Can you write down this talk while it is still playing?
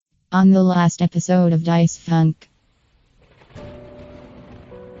On the last episode of Dice Funk.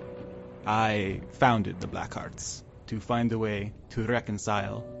 I founded the Black Hearts to find a way to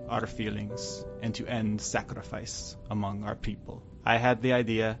reconcile our feelings and to end sacrifice among our people. I had the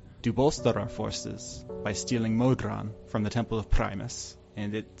idea to bolster our forces by stealing Modron from the Temple of Primus,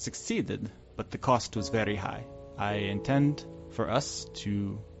 and it succeeded, but the cost was very high. I intend for us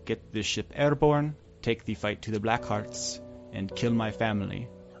to get this ship airborne, take the fight to the Black Hearts, and kill my family.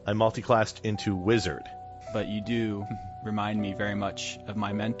 I multiclassed into wizard. But you do remind me very much of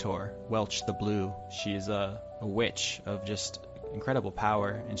my mentor, Welch the Blue. She is a witch of just incredible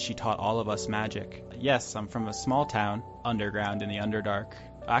power, and she taught all of us magic. Yes, I'm from a small town, underground in the Underdark.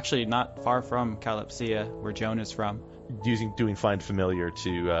 Actually, not far from Calypsia, where Joan is from. Doing Find Familiar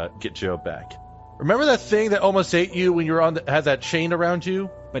to get Joe back. Remember that thing that almost ate you when you were had that chain around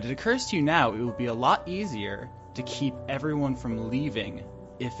you? But it occurs to you now it would be a lot easier to keep everyone from leaving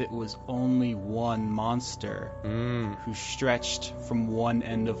if it was only one monster who stretched from one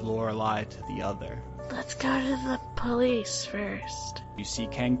end of Lorelei to the other. Let's go to the police first. You see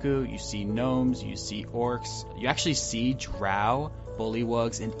Kenku, you see gnomes, you see orcs, you actually see drow,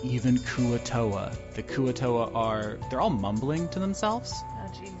 bullywugs, and even Kuatoa. The Kuatoa they're all mumbling to themselves.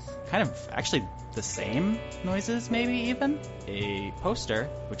 Oh, jeez. Kind of actually the same noises, maybe even. A poster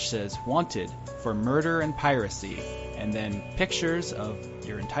which says wanted for murder and piracy, and then pictures of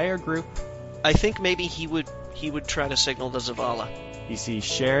your entire group. I think maybe he would try to signal the Zavala. You see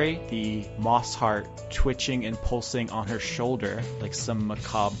Sherry, the moss heart, twitching and pulsing on her shoulder like some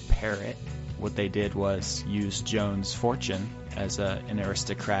macabre parrot. What they did was use Joan's fortune as an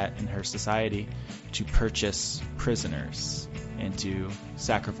aristocrat in her society to purchase prisoners and to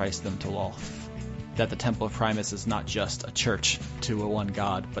sacrifice them to Lolth. That the Temple of Primus is not just a church to a one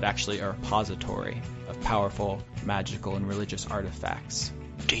god, but actually a repository of powerful magical and religious artifacts.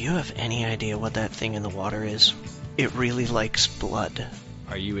 Do you have any idea what that thing in the water is? It really likes blood.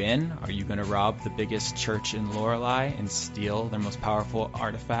 Are you in? Are you going to rob the biggest church in Lorelei and steal their most powerful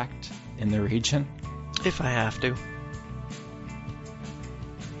artifact in the region? If I have to.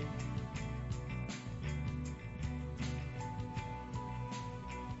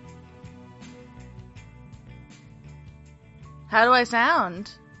 How do I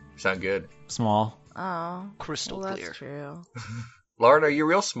sound? Sound good. Small. Oh. Crystal well, clear. That's true. Lauren, are you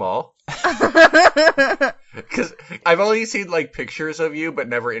real small? Because I've only seen, like, pictures of you, but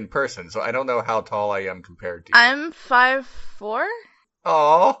never in person, so I don't know how tall I am compared to you. I'm 5'4".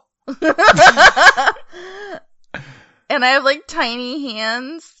 Aww. And I have, like, tiny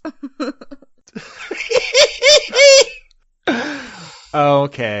hands.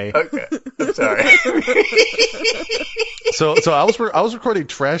 Okay. Okay. I'm sorry. So I was recording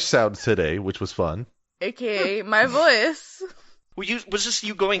trash sounds today, which was fun. AKA my voice. Was this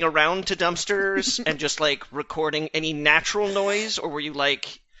you going around to dumpsters and just, like, recording any natural noise, or were you,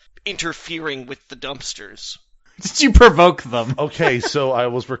 like, interfering with the dumpsters? Did you provoke them? Okay, so I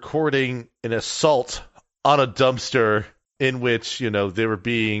was recording an assault on a dumpster in which, they were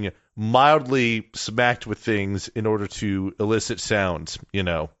being mildly smacked with things in order to elicit sounds,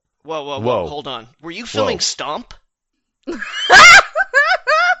 Whoa, Whoa. Hold on. Were you filming Whoa. Stomp?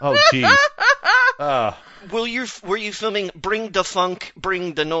 Oh, jeez. Were you filming Bring the Funk,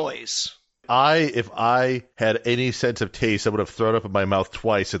 Bring the Noise? If I had any sense of taste, I would have thrown up in my mouth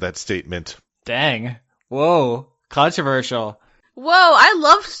twice at that statement. Dang. Whoa. Controversial. Whoa, I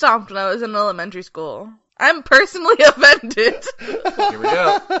loved Stomp when I was in elementary school. I'm personally offended. Here we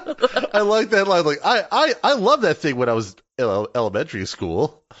go. I like that line. Like, I love that thing when I was in elementary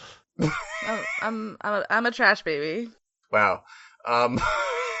school. I'm a trash baby. Wow.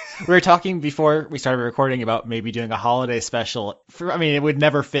 We were talking before we started recording about maybe doing a holiday special. It would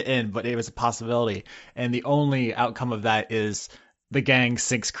never fit in, but it was a possibility. And the only outcome of that is the gang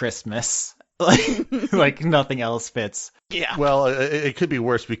sinks Christmas. Like nothing else fits. Yeah. Well, it could be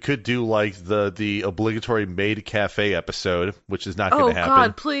worse. We could do like the obligatory Maid Cafe episode, which is not going to happen. Oh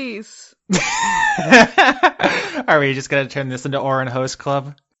God, please. Are we just going to turn this into Orin Host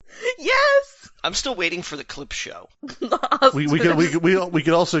Club? Yes. I'm still waiting for the clip show. We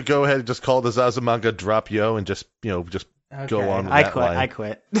could also go ahead and just call the Zazamanga Drop Yo and just go on with that line. I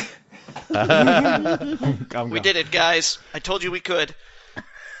quit. We did it, guys. I told you we could.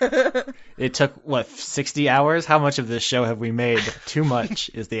 It took, 60 hours? How much of this show have we made? Too much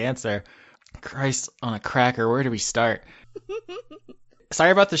is the answer. Christ on a cracker, where do we start?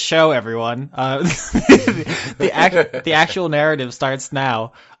 Sorry about the show, everyone. The actual narrative starts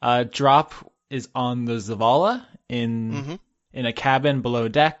now. Drop is on the Zavala in a cabin below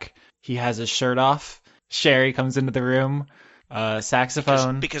deck. He has his shirt off. Sherry comes into the room.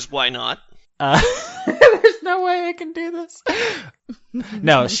 Saxophone. Because why not? There's no way I can do this.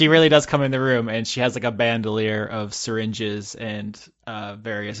 No, she really does come in the room, and she has like a bandolier of syringes and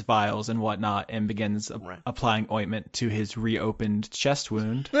various vials and whatnot, and begins applying ointment to his reopened chest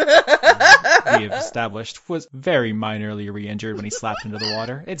wound. We have established was very minorly re-injured when he slapped into the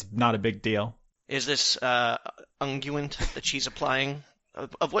water. It's not a big deal. Is this unguent that she's applying?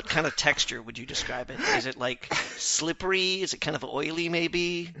 Of what kind of texture would you describe it? Is it like slippery? Is it kind of oily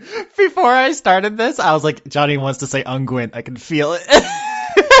maybe? Before I started this, I was like, Johnny wants to say unguent. I can feel it.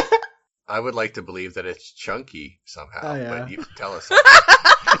 I would like to believe that it's chunky somehow, but you can tell us.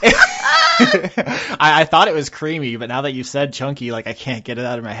 I thought it was creamy, but now that you said chunky, like I can't get it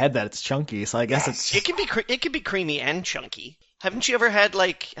out of my head that it's chunky. So I guess it's. It can be creamy and chunky. Haven't you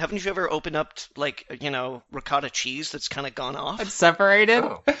ever opened up ricotta cheese that's kind of gone off? It's separated.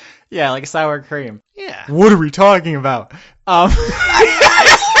 Oh. Yeah, like sour cream. Yeah. What are we talking about? All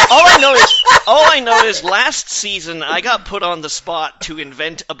I know is last season I got put on the spot to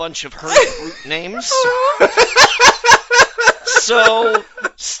invent a bunch of hermit root names. So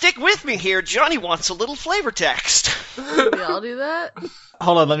stick with me here. Johnny wants a little flavor text. Did we all do that?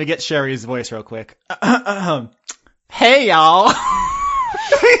 Hold on, let me get Sherry's voice real quick. Hey, y'all.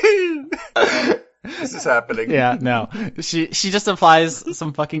 This is happening. Yeah, no. She just applies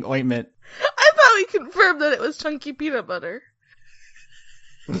some fucking ointment. I thought we confirmed that it was chunky peanut butter.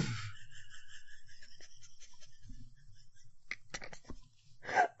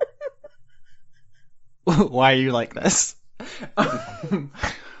 Why are you like this?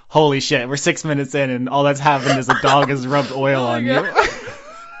 Holy shit, we're 6 minutes in and all that's happened is a dog has rubbed oil on you.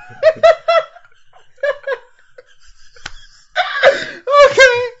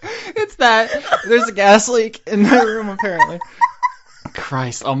 It's that. There's a gas leak in my room, apparently.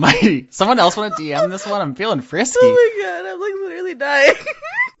 Christ almighty. Someone else want to DM this one? I'm feeling frisky. Oh my god, I'm like literally dying.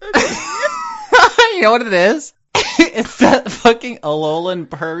 You know what it is? It's that fucking Alolan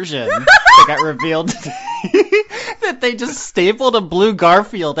Persian that got revealed today. That they just stapled a blue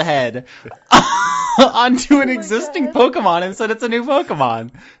Garfield head onto an existing Pokemon and said it's a new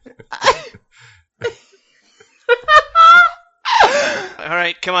Pokemon. All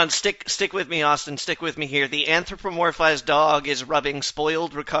right, come on, stick with me, Austin. Stick with me here. The anthropomorphized dog is rubbing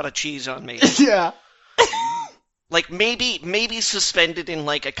spoiled ricotta cheese on me. Yeah. Like maybe suspended in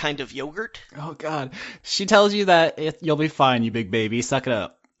like a kind of yogurt. Oh god. She tells you that you'll be fine, you big baby. Suck it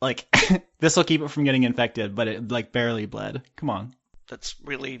up. Like this will keep it from getting infected, but it like barely bled. Come on. That's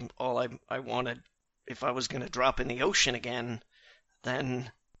really all I wanted. If I was gonna drop in the ocean again, then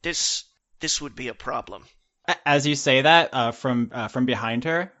this would be a problem. As you say that, from behind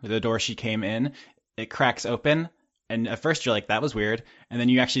her, the door she came in, it cracks open, and at first you're like, that was weird, and then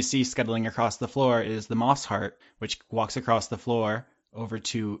you actually see scuttling across the floor is the moss heart, which walks across the floor over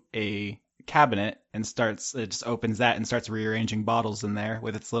to a cabinet and just opens that and starts rearranging bottles in there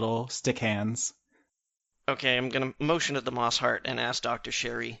with its little stick hands. Okay, I'm gonna motion at the moss heart and ask Dr.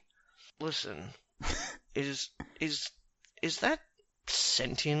 Sherry, listen, is that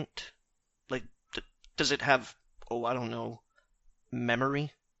sentient? Like, does it have, I don't know,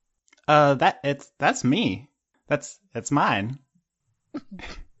 memory? That's me. That's mine.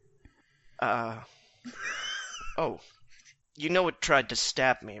 Oh, you know it tried to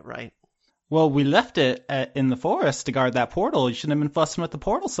stab me, right? Well, we left it in the forest to guard that portal. You shouldn't have been fussing with the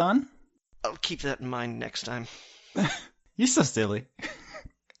portal, son. I'll keep that in mind next time. You're so silly.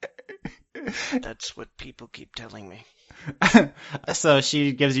 That's what people keep telling me. So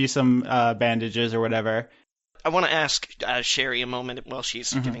she gives you some bandages or whatever. I want to ask Sherry a moment while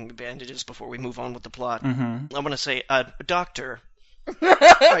she's giving me bandages before we move on with the plot. I want to say, Doctor,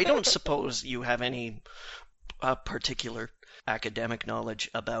 I don't suppose you have any particular academic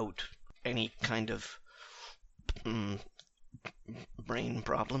knowledge about any kind of brain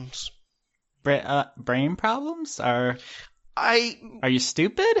problems? Brain problems? Are you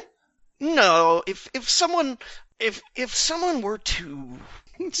stupid? No. If someone were to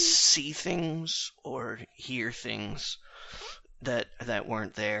see things or hear things that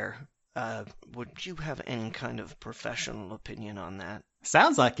weren't there, would you have any kind of professional opinion on that?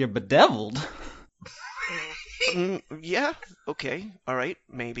 Sounds like you're bedeviled. Yeah, okay, all right,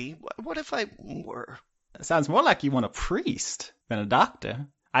 maybe. What if I were? It sounds more like you want a priest than a doctor.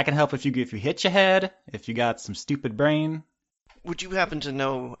 I can help if you hit your head, if you got some stupid brain. Would you happen to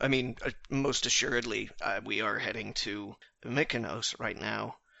know, I mean, most assuredly, we are heading to Mykonos right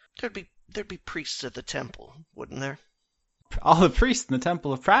now. There'd be priests at the temple, wouldn't there? All the priests in the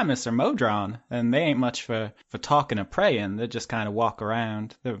Temple of Primus are Modron, and they ain't much for talking or praying. They just kind of walk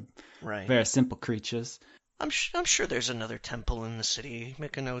around. They're very simple creatures. I'm sure there's another temple in the city.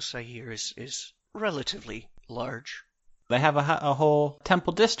 Mykonos, I hear, is relatively large. They have a whole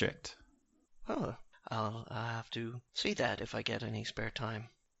temple district. Oh, I'll have to see that if I get any spare time.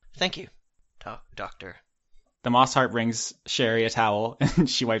 Thank you, Doctor. The Moss Heart brings Sherry a towel, and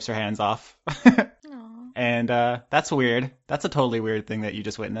she wipes her hands off. And that's weird. That's a totally weird thing that you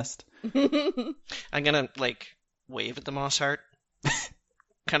just witnessed. I'm gonna, wave at the Moss Heart.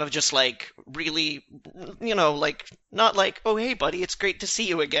 Kind of just, really, not oh, hey, buddy, it's great to see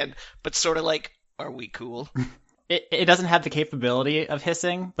you again, but sort of are we cool? It doesn't have the capability of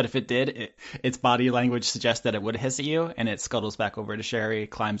hissing, but if it did, its body language suggests that it would hiss at you, and it scuttles back over to Sherry,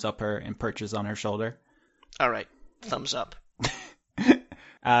 climbs up her, and perches on her shoulder. All right, thumbs up.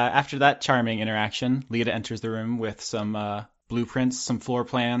 After that charming interaction, Lita enters the room with some blueprints, some floor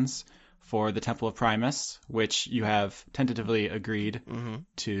plans for the Temple of Primus, which you have tentatively agreed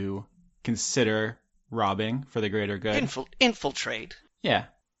to consider robbing for the greater good. Infiltrate. Yeah.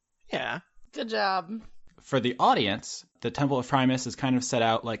 Yeah. Good job. For the audience, the Temple of Primus is kind of set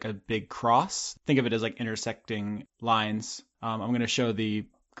out like a big cross. Think of it as intersecting lines. I'm going to show the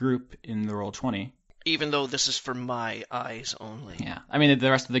group in the Roll20. Even though this is for my eyes only. Yeah. I mean,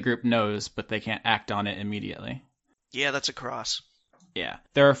 the rest of the group knows, but they can't act on it immediately. Yeah, that's a cross. Yeah.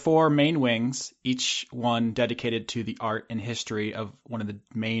 There are 4 main wings, each one dedicated to the art and history of one of the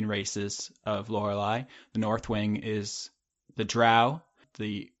main races of Lorelei. The North Wing is the Drow.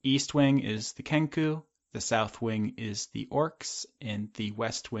 The East Wing is the Kenku. The South Wing is the Orcs. And the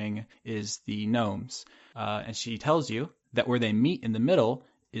West Wing is the Gnomes. And she tells you that where they meet in the middle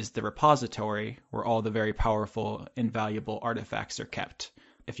is the repository where all the very powerful and valuable artifacts are kept.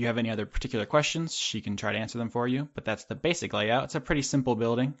 If you have any other particular questions, she can try to answer them for you, but that's the basic layout. It's a pretty simple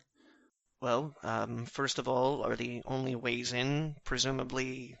building. Well, first of all, are the only ways in,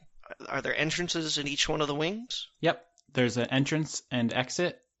 presumably, are there entrances in each one of the wings? Yep, there's an entrance and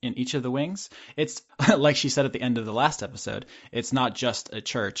exit in each of the wings. It's, like she said at the end of the last episode, it's not just a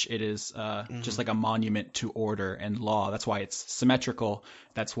church. It is just like a monument to order and law. That's why it's symmetrical.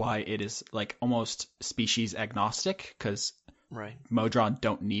 That's why it is almost species agnostic, because right. Modron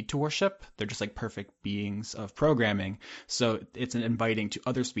don't need to worship. They're just perfect beings of programming. So it's an inviting to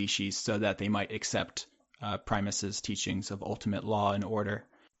other species so that they might accept Primus's teachings of ultimate law and order.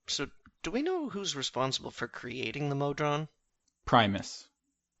 So do we know who's responsible for creating the Modron? Primus.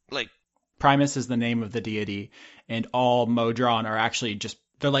 Primus is the name of the deity, and all Modron are actually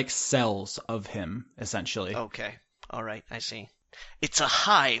they're cells of him, essentially. Okay. All right, I see. It's a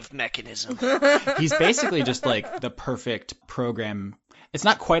hive mechanism. He's basically just the perfect program. It's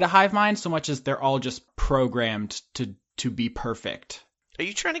not quite a hive mind so much as they're all just programmed to be perfect. Are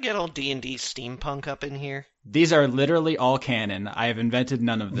you trying to get all D&D steampunk up in here? These are literally all canon. I have invented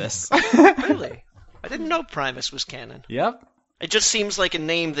none of this. Really? I didn't know Primus was canon. Yep. It just seems like a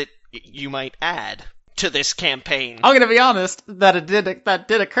name that you might add to this campaign. I'm gonna be honest, that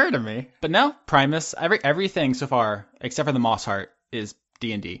did occur to me. But no, Primus, everything so far, except for the Moss Heart, is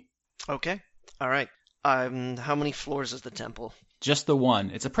D&D. Okay. All right. How many floors is the temple? Just the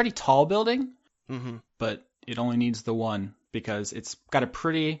one. It's a pretty tall building, but it only needs the one because it's got a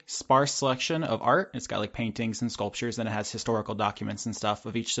pretty sparse selection of art. It's got paintings and sculptures, and it has historical documents and stuff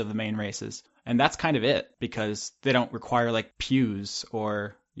of each of the main races. And that's kind of it, because they don't require pews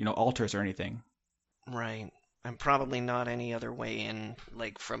or, altars or anything. Right. And probably not any other way in,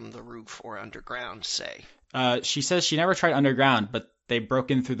 from the roof or underground, say. She says she never tried underground, but they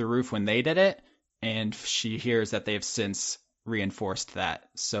broke in through the roof when they did it, and she hears that they have since reinforced that.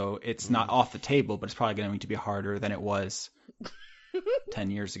 So it's not off the table, but it's probably going to be harder than it was 10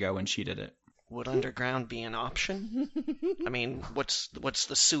 years ago when she did it. Would underground be an option? I mean, what's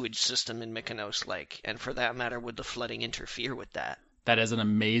the sewage system in Mykonos like? And for that matter, would the flooding interfere with that? That is an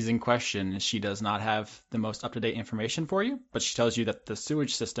amazing question. She does not have the most up-to-date information for you, but she tells you that the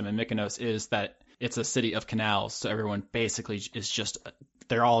sewage system in Mykonos is that it's a city of canals, so everyone basically is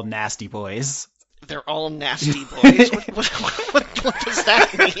they're all nasty boys. They're all nasty boys? What does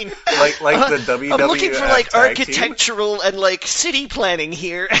that mean? Like the WWF I'm looking for tag architectural team? and city planning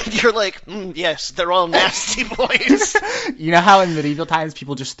here, and you're yes, they're all nasty boys. You know how in medieval times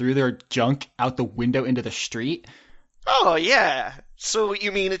people just threw their junk out the window into the street? Oh yeah. So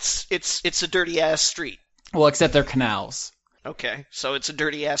you mean it's a dirty ass street? Well, except they're canals. Okay, so it's a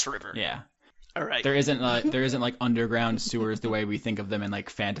dirty ass river. Yeah. All right. There isn't underground sewers the way we think of them in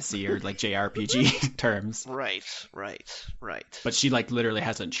fantasy or JRPG terms. Right. But she literally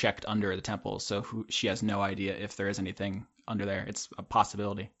hasn't checked under the temple, so she has no idea if there is anything under there. It's a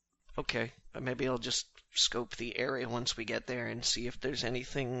possibility. Okay, maybe I'll just scope the area once we get there and see if there's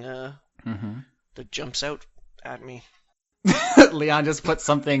anything that jumps out at me. Leon just put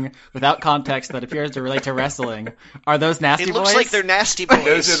something without context that appears to relate to wrestling. Are those nasty boys? It looks like they're nasty boys.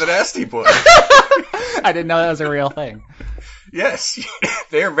 Those are the nasty boys. I didn't know that was a real thing. Yes,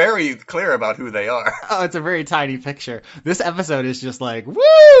 they're very clear about who they are. Oh, it's a very tiny picture. This episode is just like,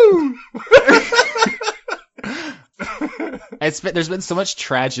 woo! There's been so much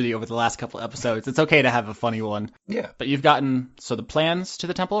tragedy over the last couple episodes. It's okay to have a funny one. Yeah. But you've gotten, the plans to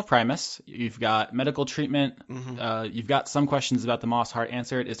the Temple of Primus. You've got medical treatment. Mm-hmm. You've got some questions about the Moss Heart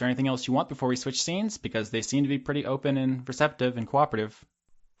answered. Is there anything else you want before we switch scenes? Because they seem to be pretty open and receptive and cooperative.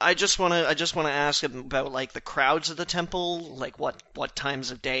 I just want to ask about like the crowds of the temple, like what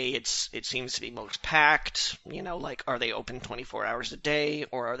times of day it seems to be most packed. You know, like are they open 24 hours a day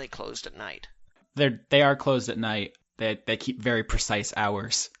or are they closed at night? They are closed at night. They keep very precise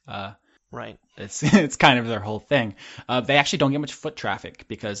hours. Right. It's kind of their whole thing. They actually don't get much foot traffic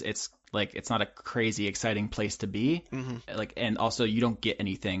because it's not a crazy exciting place to be. Mm-hmm. And also you don't get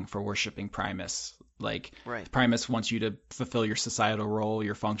anything for worshiping Primus. Right. Primus wants you to fulfill your societal role,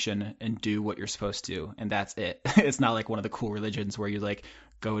 your function, and do what you're supposed to, and that's it. It's not like one of the cool religions where you like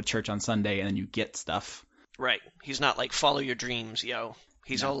go to church on Sunday and then you get stuff. Right. He's not like follow your dreams, yo.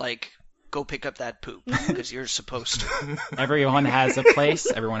 He's all like go pick up that poop because you're supposed to. Everyone has a place,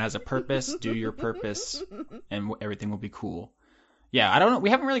 everyone has a purpose. Do your purpose, and everything will be cool. Yeah, I don't know.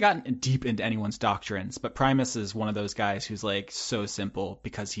 We haven't really gotten deep into anyone's doctrines, but Primus is one of those guys who's like so simple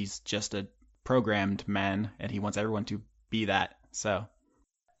because he's just a programmed man and he wants everyone to be that. So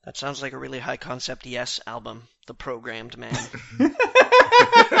that sounds like a really high concept Yes album, The Programmed Man.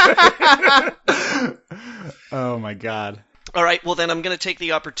 Oh my god. All right, well then I'm going to take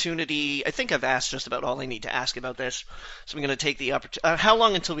the opportunity. I think I've asked just about all I need to ask about this, so I'm going to take the opportunity. How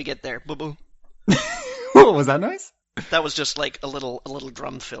long until we get there? Boo boo. What was that noise? That was just like a little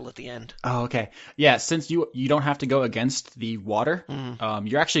drum fill at the end. Oh, okay. Yeah, since you don't have to go against the water,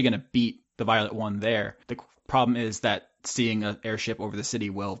 you're actually going to beat the Violet One there. The problem is that seeing an airship over the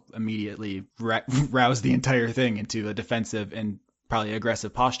city will immediately rouse the entire thing into a defensive and probably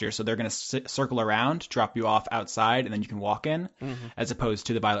aggressive posture. So they're going to circle around, drop you off outside, and then you can walk in, as opposed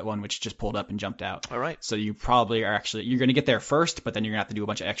to the Violet One, which just pulled up and jumped out. All right. So you probably you're going to get there first, but then you're going to have to do a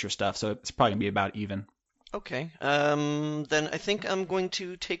bunch of extra stuff. So it's probably going to be about even. Okay. Then I think I'm going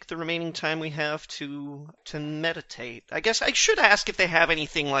to take the remaining time we have to meditate. I guess I should ask if they have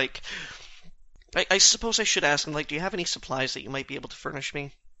anything like. I suppose I should ask them, like, do you have any supplies that you might be able to furnish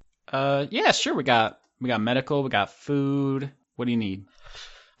me? Yeah, sure. We got medical, we got food. What do you need?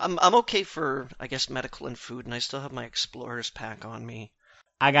 I'm okay for, I guess, medical and food, and I still have my explorer's pack on me.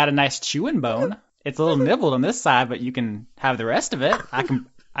 I got a nice chewing bone. It's a little nibbled on this side, but you can have the rest of it.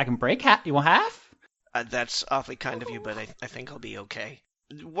 I can break half. You want half? That's awfully kind of you, but I think I'll be okay.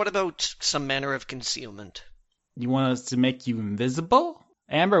 What about some manner of concealment? You want us to make you invisible?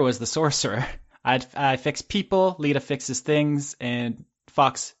 Amber was the sorcerer. I fix people, Lita fixes things, and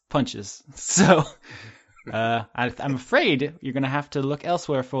Fox punches. So, I'm afraid you're going to have to look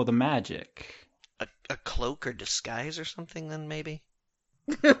elsewhere for the magic. A cloak or disguise or something, then, maybe?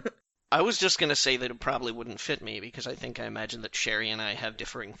 I was just going to say that it probably wouldn't fit me, because I imagine that Sherry and I have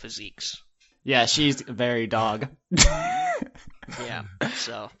differing physiques. Yeah, she's very dog. Yeah,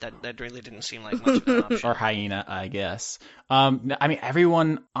 so that really didn't seem like much of an option. Or hyena, I guess. I mean,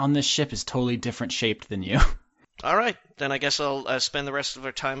 everyone on this ship is totally different shaped than you. All right, then I guess I'll spend the rest of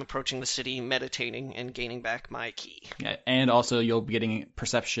our time approaching the city, meditating, and gaining back my key. Yeah, and also you'll be getting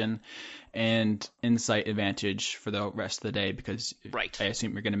perception and insight advantage for the rest of the day because right. I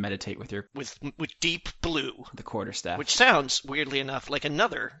assume you're going to meditate with your with deep blue, the quarterstaff, which sounds weirdly enough like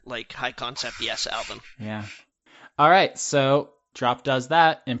another high concept Yes album. Yeah. All right, so Drop does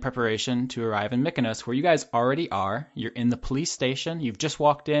that in preparation to arrive in Mykonos, where you guys already are. You're in the police station. You've just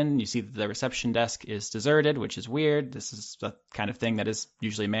walked in. You see that the reception desk is deserted, which is weird. This is the kind of thing that is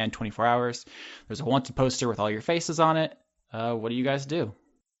usually manned 24 hours. There's a wanted poster with all your faces on it. What do you guys do?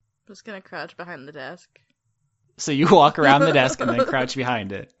 I'm just gonna crouch behind the desk. So you walk around the desk and then crouch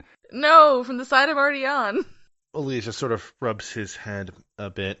behind it. No, from the side I'm already on. Alias just sort of rubs his head a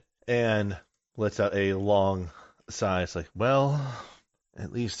bit and lets out a long sigh. It's like, well,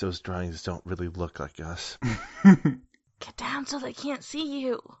 at least those drawings don't really look like us. Get down so they can't see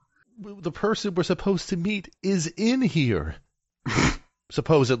you. The person we're supposed to meet is in here.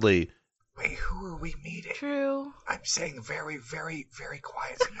 Supposedly. Wait, who are we meeting? True. I'm saying very, very, very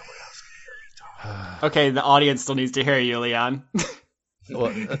quiet so no one else can hear me talk. Okay, the audience still needs to hear you, Leon.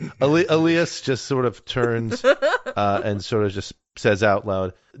 Well, Alias just sort of turns and sort of just says out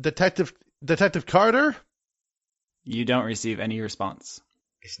loud, Detective Carter? You don't receive any response.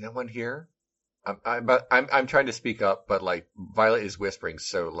 Is no one here? I'm trying to speak up, but like Violet is whispering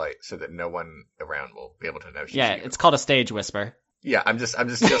so that no one around will be able to know she's Yeah, here. it's called a stage whisper. Yeah, I'm just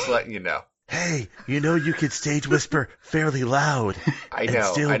letting you know. Hey, you could stage whisper fairly loud. I and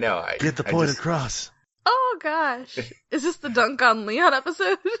know. still I know. Get the point across. Oh gosh, is this the Dunk on Leon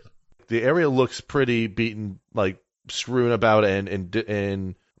episode? The area looks pretty beaten, like strewn about and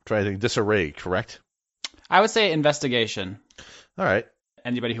trying to think, disarray. Correct? I would say investigation. All right.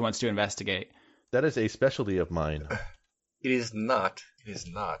 Anybody who wants to investigate. That is a specialty of mine. It is not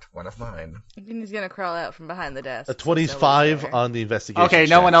one of mine. He's gonna crawl out from behind the desk. A 25 on the investigation. Okay,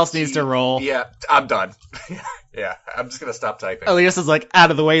 no check. one else needs to roll. Yeah, I'm done. Yeah, I'm just gonna stop typing. Elias is like,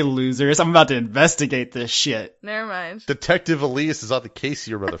 out of the way, losers. I'm about to investigate this shit. Never mind. Detective Elias is on the case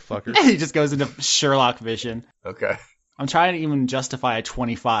here, motherfucker. He just goes into Sherlock vision. Okay. I'm trying to even justify a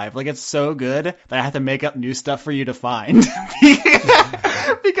 25. Like, it's so good that I have to make up new stuff for you to find.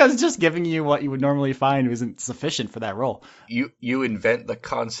 Because just giving you what you would normally find isn't sufficient for that roll. You invent the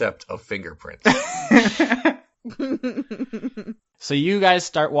concept of fingerprints. So you guys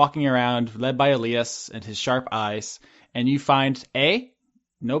start walking around, led by Elias and his sharp eyes, and you find,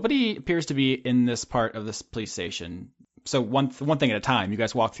 nobody appears to be in this part of this police station. So one thing at a time. You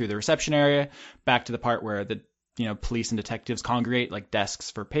guys walk through the reception area, back to the part where the police and detectives congregate, like desks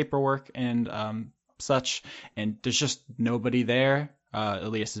for paperwork and such, and there's just nobody there.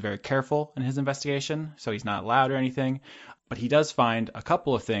 Elias is very careful in his investigation, so he's not loud or anything, but he does find a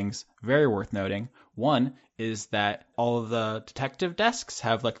couple of things very worth noting. One is that all of the detective desks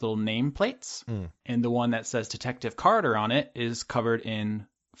have like little nameplates, and the one that says Detective Carter on it is covered in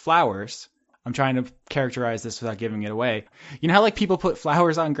flowers. I'm trying to characterize this without giving it away. You know how like people put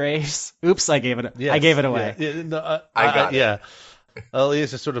flowers on graves? Oops, I gave it. Yes, I gave it away. Yeah, no, I got it. Yeah.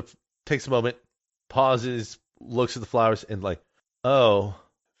 Elias just sort of takes a moment, pauses, looks at the flowers, and like,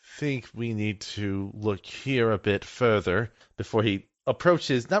 think we need to look here a bit further before he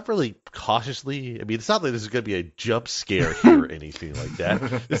approaches, not really cautiously. I mean, it's not like this is going to be a jump scare here or anything like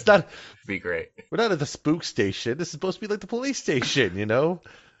that. It's not. Be great. We're not at the spook station. This is supposed to be like the police station, you know?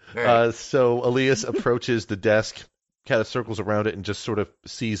 Right. So Elias approaches the desk, kind of circles around it, and just sort of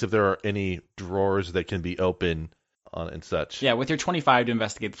sees if there are any drawers that can be open on and such. Yeah, with your 25 to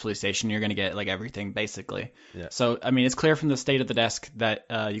investigate the police station, you're going to get like everything basically. Yeah. So, I mean, it's clear from the state of the desk that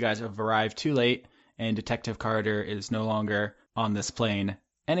you guys have arrived too late, and Detective Carter is no longer on this plane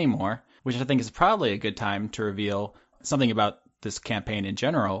anymore, which I think is probably a good time to reveal something about this campaign in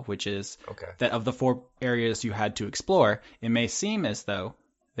general, which is that of the 4 areas you had to explore, it may seem as though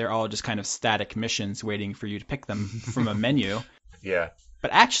they're all just kind of static missions waiting for you to pick them from a menu. Yeah.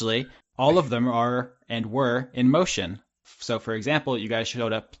 But actually, all of them are and were in motion. So, for example, you guys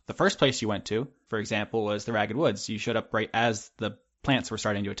showed up, the first place you went to, for example, was the Ragged Woods. You showed up right as the plants were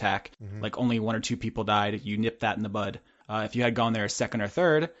starting to attack. Like only 1 or 2 people died. You nipped that in the bud. If you had gone there second or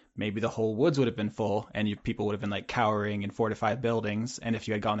third, maybe the whole woods would have been full and people would have been like cowering in fortified buildings. And if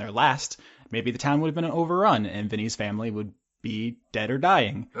you had gone there last, maybe the town would have been overrun and Vinny's family would be dead or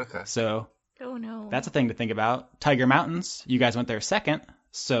dying. Okay. So Oh no. that's a thing to think about. Tiger Mountains, you guys went there second,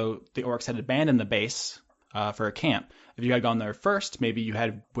 so the orcs had abandoned the base for a camp. If you had gone there first, maybe you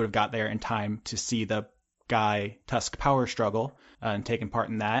would have got there in time to see the Guy Tusk power struggle and taken part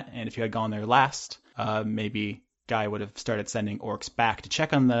in that. And if you had gone there last, maybe Guy would have started sending orcs back to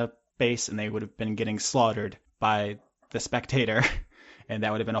check on the base, and they would have been getting slaughtered by the Spectator, and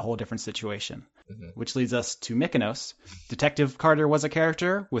that would have been a whole different situation. Which leads us to Mykonos. Detective Carter was a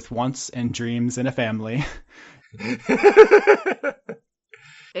character with wants and dreams and a family.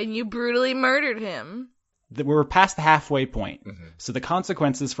 And you brutally murdered him. We're past the halfway point. So the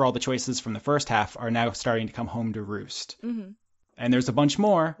consequences for all the choices from the first half are now starting to come home to roost. And there's a bunch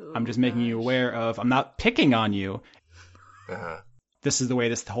more. I'm just making you aware of. I'm not picking on you. This is the way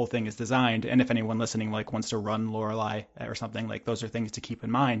this whole thing is designed. And if anyone listening wants to run Lorelei or something, those are things to keep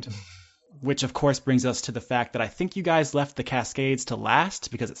in mind. Which, of course, brings us to the fact that I think you guys left the Cascades to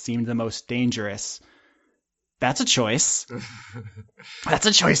last because it seemed the most dangerous. That's a choice. That's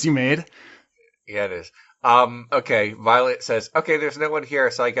a choice you made. Yeah, it is. Okay, Violet says, okay, there's no one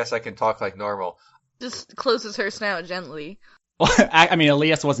here, so I guess I can talk like normal. Just closes her snout gently. Well, I mean,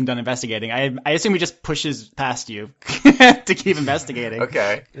 Elias wasn't done investigating. I assume he just pushes past you to keep investigating.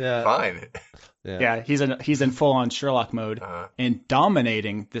 Okay, Yeah. fine. Yeah, he's in full-on Sherlock mode. And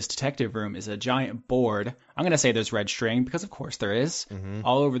dominating this detective room is a giant board. I'm going to say there's red string, because of course there is,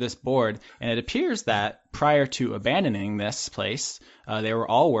 all over this board. And it appears that prior to abandoning this place, they were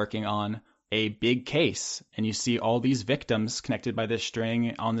all working on a big case. And you see all these victims connected by this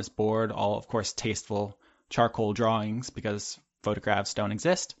string on this board, all, of course, tasteful charcoal drawings, because photographs don't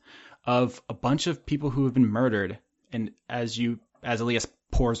exist. of a bunch of people who have been murdered. And as Elias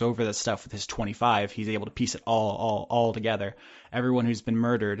pours over this stuff with his 25, he's able to piece it all together. Everyone who's been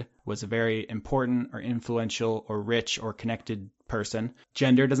murdered was a very important or influential or rich or connected person.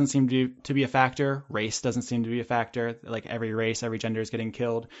 Gender doesn't seem to be a factor. Race doesn't seem to be a factor. Like every race, every gender is getting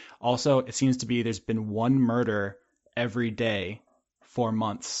killed. Also, it seems to be there's been one murder every day for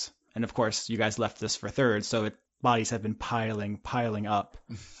months. And of course, you guys left this for third, so bodies have been piling up.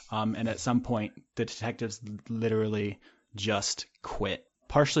 And at some point, the detectives literally just quit.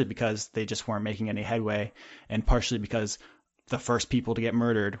 Partially because they just weren't making any headway, and partially because the first people to get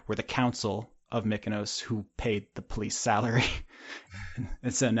murdered were the council of Mykonos, who paid the police salary.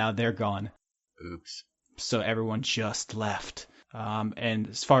 And so now they're gone. Oops. So everyone just left. And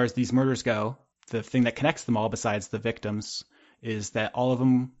as far as these murders go, the thing that connects them all, besides the victims, is that all of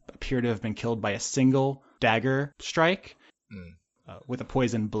them appear to have been killed by a single dagger strike with a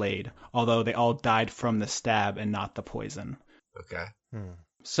poison blade, although they all died from the stab and not the poison. Okay.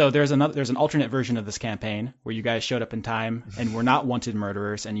 So there's an alternate version of this campaign where you guys showed up in time and were not wanted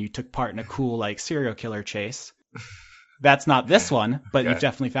murderers, and you took part in a cool like serial killer chase. That's not this one, but you've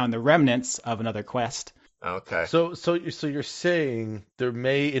definitely found the remnants of another quest. Okay. So you're saying there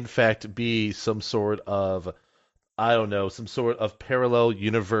may in fact be some sort of, I don't know, some sort of parallel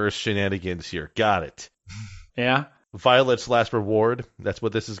universe shenanigans here. Got it. Yeah. Violet's last reward. That's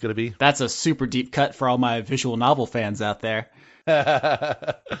what this is going to be. That's a super deep cut for all my visual novel fans out there.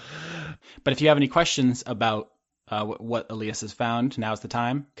 But if you have any questions about what Elias has found, now's the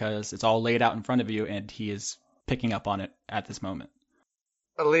time, because it's all laid out in front of you, and he is picking up on it at this moment.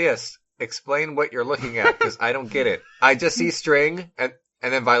 Elias, explain what you're looking at, because I don't get it. I just see string, and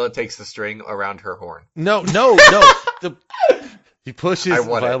then Violet takes the string around her horn. No. He pushes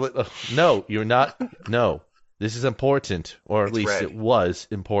Violet. Oh, no, you're not. No. This is important, or at least red. It was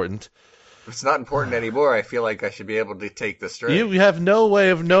important. If it's not important anymore, I feel like I should be able to take the string. You have no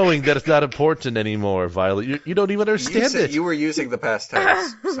way of knowing that it's not important anymore, Violet. You don't even understand it. You were using the past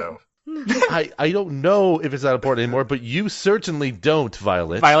tense, so... I don't know if it's not important anymore, but you certainly don't,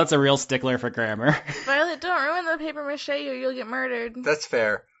 Violet. Violet's a real stickler for grammar. Violet, don't ruin the paper mache or you'll get murdered. That's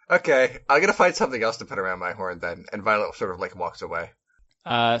fair. Okay, I'm gonna find something else to put around my horn then, and Violet sort of like walks away.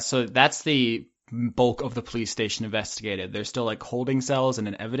 So that's the bulk of the police station investigated. There's still like holding cells and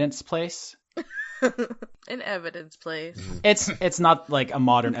an evidence place. An evidence place. It's not like a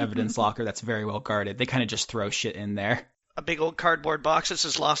modern evidence locker that's very well guarded. They kind of just throw shit in there. A big old cardboard box that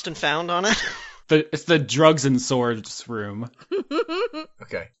says lost and found on it. It's the drugs and swords room.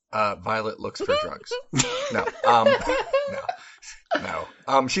 Okay. Violet looks for drugs. No.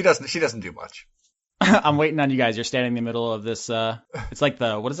 She doesn't do much. I'm waiting on you guys. You're standing in the middle of this, it's like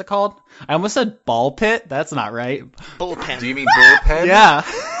the, what is it called? I almost said ball pit. That's not right. Bullpen. Do you mean bullpen? Yeah.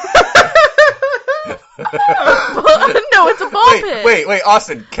 No, it's a ball pit. Wait,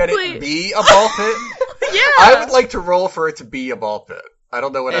 Austin, can it be a ball pit? Yeah. I would like to roll for it to be a ball pit. I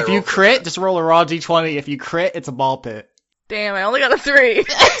don't know what I roll. If you crit, just roll a raw d20. If you crit, it's a ball pit. Damn, I only got a 3.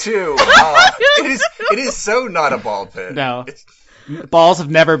 2. It is so not a ball pit. No. Balls have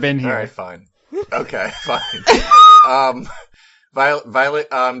never been here. Alright, fine. Okay, fine. Violet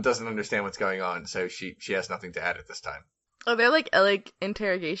doesn't understand what's going on, so she has nothing to add at this time. Oh, they're like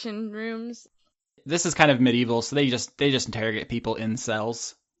interrogation rooms. This is kind of medieval, so they just interrogate people in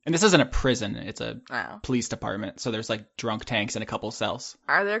cells. And this isn't a prison; it's a police department. So there's like drunk tanks in a couple cells.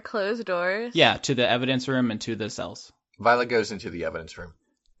 Are there closed doors? Yeah, to the evidence room and to the cells. Violet goes into the evidence room.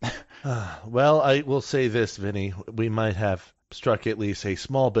 Well, I will say this, Vinny. We might have struck at least a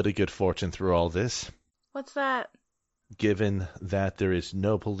small bit of good fortune through all this. What's that? Given that there is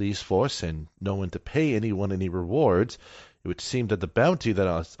no police force and no one to pay anyone any rewards, it would seem that the bounty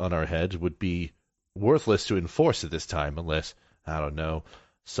that on our heads would be worthless to enforce at this time, unless, I don't know,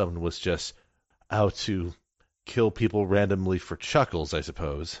 someone was just out to kill people randomly for chuckles, I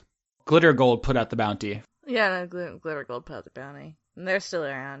suppose. Glitter Gold put out the bounty. Yeah, no, Glitter Gold put out the bounty. And they're still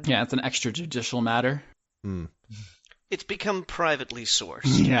around. Yeah, it's an extrajudicial matter. It's become privately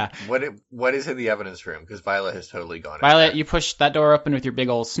sourced. Yeah. What is in the evidence room? Because Violet has totally gone. Violet, you push that door open with your big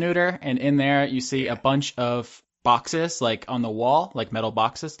old snooter, and in there you see a bunch of boxes, like on the wall, like metal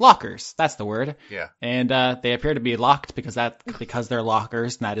boxes. Lockers, that's the word. Yeah. And they appear to be locked because they're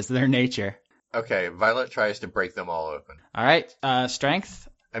lockers, and that is their nature. Okay, Violet tries to break them all open. All right, strength?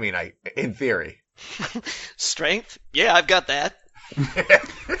 I mean, in theory. Strength? Yeah, I've got that.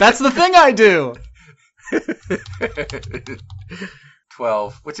 That's the thing I do!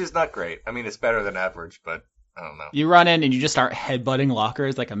 12, which is not great. I mean, it's better than average, but I don't know. You run in and you just start headbutting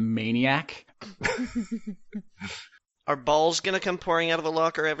lockers like a maniac. Are balls gonna come pouring out of the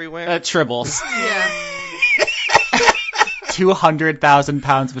locker everywhere? Tribbles. Yeah. 200,000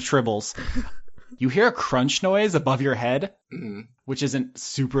 pounds of tribbles. You hear a crunch noise above your head, which isn't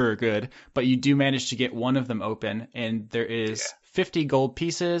super good, but you do manage to get one of them open, and there is 50 gold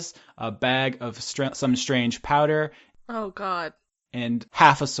pieces, a bag of some strange powder, Oh, God. and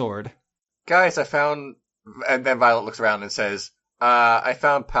half a sword. Guys, I found... And then Violet looks around and says, I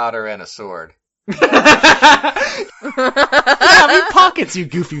found powder and a sword. How many pockets, you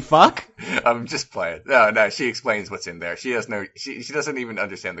goofy fuck? I'm just playing. No, she explains what's in there. She doesn't even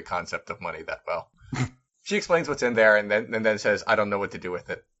understand the concept of money that well. She explains what's in there and then says, I don't know what to do with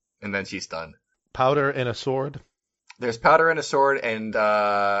it. And then she's done. Powder and a sword? There's powder and a sword and,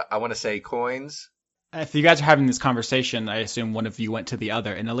 I want to say coins. If you guys are having this conversation, I assume one of you went to the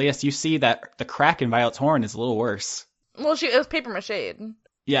other. And Alias, you see that the crack in Violet's horn is a little worse. Well, it was paper mache.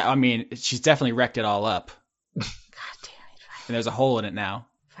 Yeah, I mean, she's definitely wrecked it all up. God damn it, And there's a hole in it now.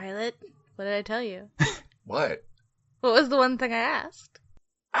 Violet. What did I tell you? What? What was the one thing I asked?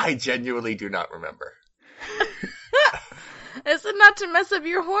 I genuinely do not remember. I said not to mess up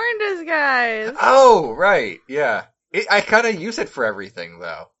your horn disguise. Oh, right. Yeah. I kind of use it for everything,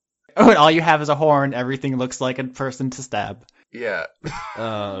 though. Oh, and all you have is a horn. Everything looks like a person to stab. Yeah.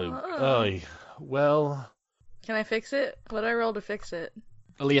 Well... Can I fix it? What do I roll to fix it?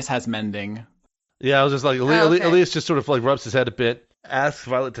 Elias has mending. Yeah, I was just like, okay. Elias just sort of like rubs his head a bit, asks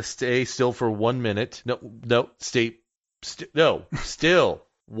Violet to stay still for 1 minute. Still.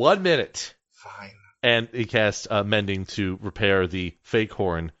 1 minute. Fine. And he casts mending to repair the fake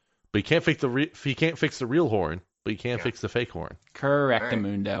horn, but he can't fix the real horn, but he can fix the fake horn.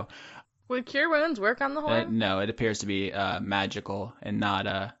 Correctamundo. Would cure wounds work on the horn? No, it appears to be magical and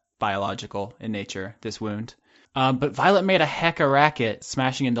not biological in nature, this wound. But Violet made a heck of a racket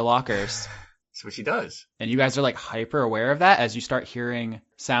smashing into lockers. That's what she does. And you guys are like hyper aware of that as you start hearing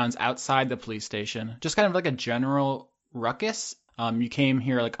sounds outside the police station. Just kind of like a general ruckus. You came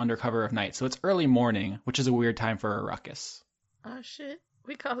here like under cover of night, so it's early morning, which is a weird time for a ruckus. Oh shit,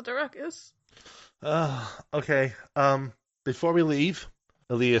 we caused a ruckus. Okay. Before we leave,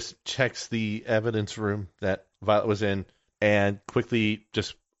 Elias checks the evidence room that Violet was in and quickly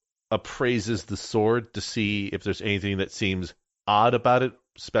just appraises the sword to see if there's anything that seems odd about it,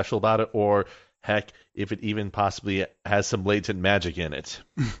 special about it, or heck, if it even possibly has some latent magic in it.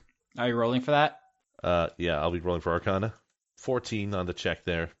 Are you rolling for that? Yeah, I'll be rolling for Arcana. 14 on the check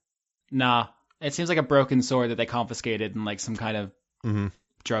there. Nah. It seems like a broken sword that they confiscated in like some kind of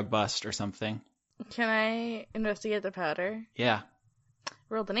drug bust or something. Can I investigate the powder? Yeah.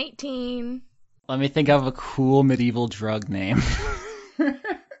 Rolled an 18. Let me think of a cool medieval drug name.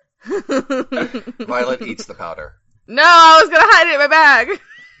 Violet eats the powder. No, I was gonna hide it in my bag.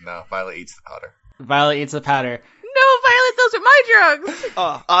 No, Violet eats the powder. Violet eats the powder. No, Violet, those are my drugs.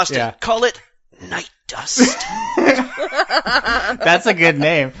 Oh, Austin, call it night dust. That's a good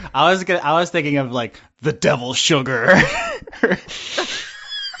name. I was thinking of like the devil sugar.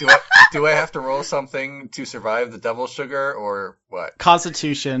 Do I have to roll something to survive the devil sugar or what?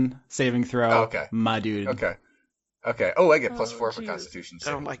 Constitution saving throw. Oh, okay. My dude. Okay. Oh, I get +4 for geez. Constitution.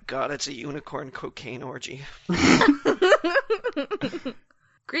 Oh my god, it's a unicorn cocaine orgy.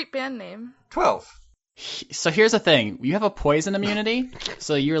 Great band name. 12. So here's the thing. You have a poison immunity,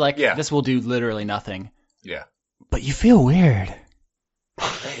 so you're like, this will do literally nothing. Yeah. But you feel weird.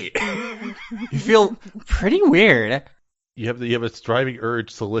 Hey. You feel pretty weird. You have a driving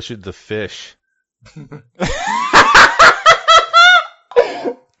urge to listen to fish.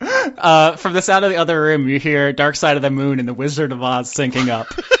 From the sound of the other room, you hear Dark Side of the Moon and the Wizard of Oz syncing up.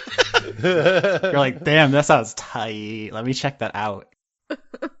 You're like, damn, that sounds tight. Let me check that out.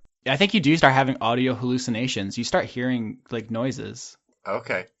 I think you do start having audio hallucinations. You start hearing like noises.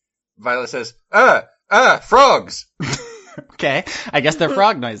 Okay. Violet says, frogs! Okay, I guess they're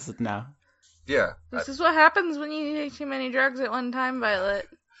frog noises now. Yeah. This is what happens when you take too many drugs at one time, Violet.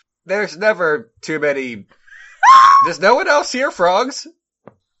 There's never too many... Does no one else hear frogs?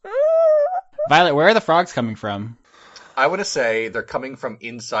 Violet, where are the frogs coming from? I want to say they're coming from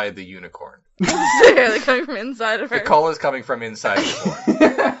inside the unicorn. They're coming from inside of her. The call is coming from inside the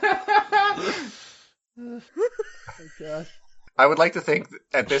horn. I would like to think that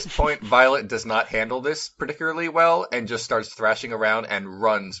at this point, Violet does not handle this particularly well and just starts thrashing around and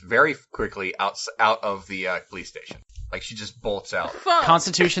runs very quickly out of the police station. Like, she just bolts out. Fuck.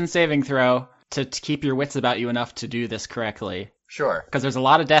 Constitution saving throw to keep your wits about you enough to do this correctly. Sure. Because there's a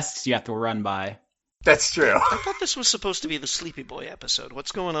lot of desks you have to run by. That's true. I thought this was supposed to be the Sleepy Boy episode.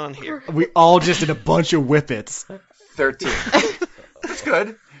 What's going on here? We all just did a bunch of whippets. 13. That's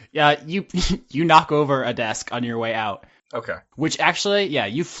good. Yeah, you knock over a desk on your way out. Okay. Which actually, yeah,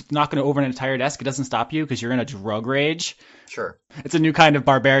 you knocking over an entire desk, it doesn't stop you because you're in a drug rage. Sure. It's a new kind of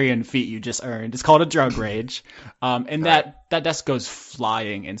barbarian feat you just earned. It's called a drug rage. And that desk goes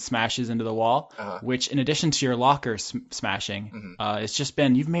flying and smashes into the wall, which in addition to your locker smashing, it's just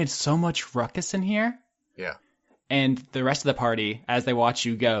been, you've made so much ruckus in here. Yeah. And the rest of the party, as they watch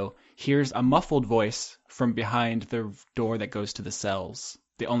you go, hears a muffled voice from behind the door that goes to the cells.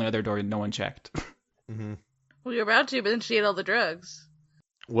 The only other door no one checked. Mm-hmm. Well, you're about to, but then she ate all the drugs.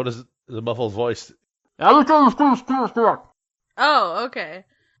 What is the muffled voice? Oh, okay.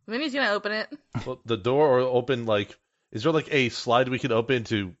 Vinny's gonna open it. Well, the door or open, like, is there like a slide we can open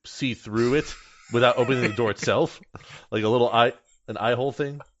to see through it without opening the door itself? Like a little an eye hole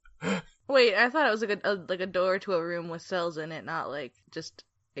thing? Wait, I thought it was like a door to a room with cells in it, not like just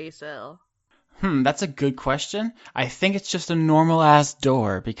a cell. That's a good question. I think it's just a normal-ass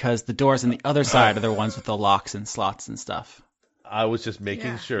door, because the doors on the other side are the ones with the locks and slots and stuff. I was just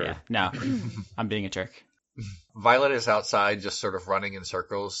making sure. Yeah, no, I'm being a jerk. Violet is outside, just sort of running in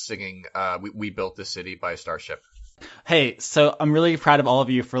circles, singing, we built this city by a starship. Hey, so I'm really proud of all of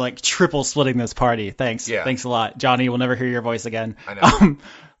you for, like, triple splitting this party. Thanks. Yeah. Thanks a lot. Johnny, we'll never hear your voice again. I know.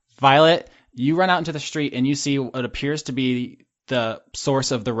 Violet, you run out into the street and you see what appears to be the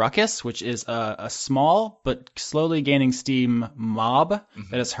source of the ruckus, which is a small but slowly gaining steam mob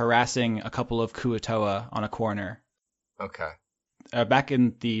that is harassing a couple of Kuatoa on a corner. Okay. Back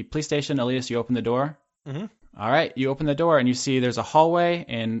in the police station, Alias, you open the door. Mm-hmm. All right, you open the door and you see there's a hallway,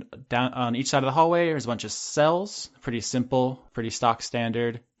 and down on each side of the hallway there's a bunch of cells. Pretty simple, pretty stock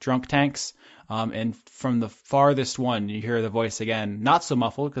standard drunk tanks. And from the farthest one, you hear the voice again, not so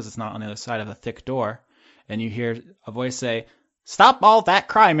muffled because it's not on the other side of the thick door, and you hear a voice say, "Stop all that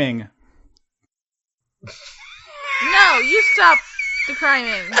criming." No, you stop the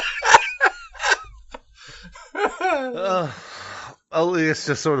criming. Alias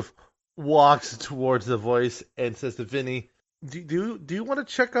just sort of walks towards the voice and says to Vinny, Do you want to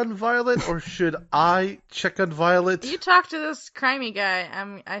check on Violet, or should I check on Violet? You talk to this crimey guy.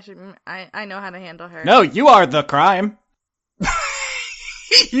 I know how to handle her. No, you are the crime.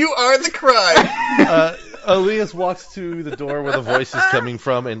 You are the crime! Elias walks to the door where the voice is coming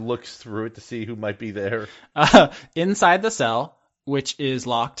from and looks through it to see who might be there. Inside the cell, which is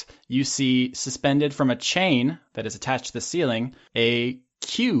locked, you see suspended from a chain that is attached to the ceiling, a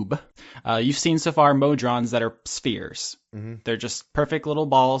cube. You've seen so far Modrons that are spheres. Mm-hmm. They're just perfect little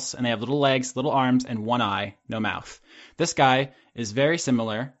balls, and they have little legs, little arms, and one eye, no mouth. This guy is very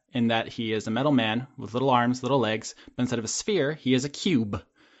similar in that he is a metal man with little arms, little legs, but instead of a sphere, he is a cube.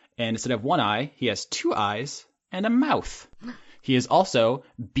 And instead of one eye, he has two eyes and a mouth. He is also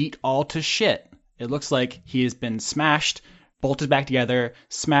beat all to shit. It looks like he has been smashed, bolted back together,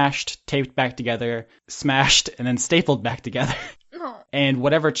 smashed, taped back together, smashed, and then stapled back together. And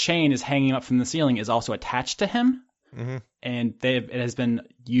whatever chain is hanging up from the ceiling is also attached to him. Mm-hmm. And it has been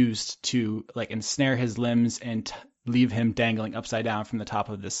used to like ensnare his limbs and leave him dangling upside down from the top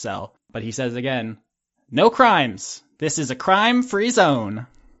of this cell. But he says again, "No crimes. This is a crime-free zone."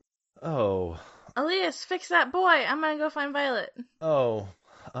 Oh. Elias, fix that boy. I'm gonna go find Violet. Oh.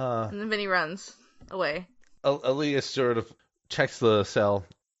 And then Vinny runs away. Elias sort of checks the cell.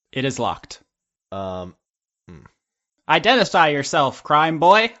 It is locked. Identify yourself, crime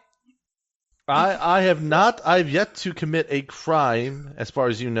boy. I have not. I've yet to commit a crime, as far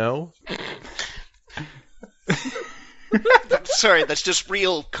as you know. Sorry, that's just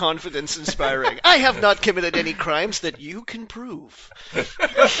real confidence inspiring. I have not committed any crimes that you can prove.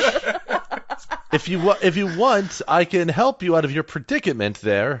 If you want, I can help you out of your predicament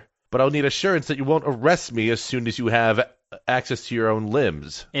there, but I'll need assurance that you won't arrest me as soon as you have access to your own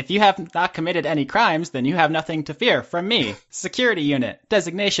limbs. If you have not committed any crimes, then you have nothing to fear from me. Security unit.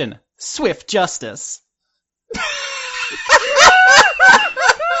 Designation. Swift Justice.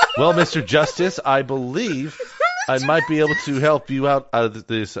 Well, Mr. Justice, I believe I might be able to help you out of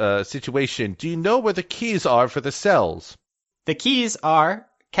this situation. Do you know where the keys are for the cells? The keys are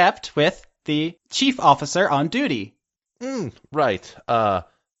kept with the chief officer on duty. Right.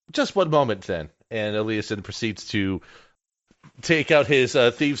 Just one moment, then. And Elias then proceeds to take out his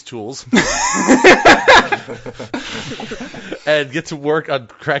thieves' tools and get to work on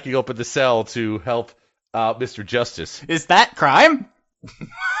cracking open the cell to help Mr. Justice. Is that crime?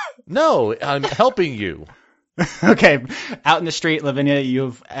 No, I'm helping you. Okay, out in the street, Lavinia,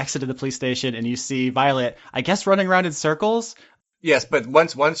 you've exited the police station and you see Violet, I guess, running around in circles. Yes, but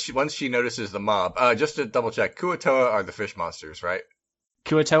once she notices the mob, just to double check, Kuatoa are the fish monsters, right?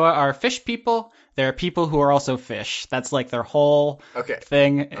 Kuatoa are fish people. They're people who are also fish. That's like their whole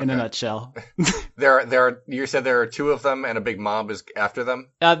thing in a nutshell. You said there are two of them and a big mob is after them?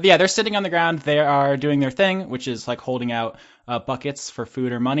 Yeah, they're sitting on the ground. They are doing their thing, which is like holding out buckets for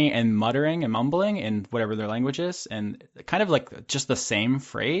food or money and muttering and mumbling in whatever their language is. And kind of like just the same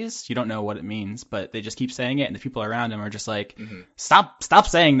phrase. You don't know what it means, but they just keep saying it. And the people around them are just like, stop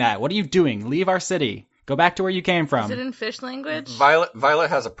saying that. What are you doing? Leave our city. Go back to where you came from. Is it in fish language? Violet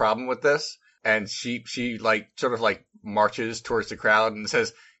has a problem with this, and she like sort of like marches towards the crowd and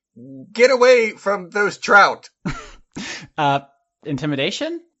says, "Get away from those trout."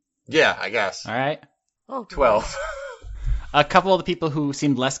 Intimidation? Yeah, I guess. All right. Oh, 12. A couple of the people who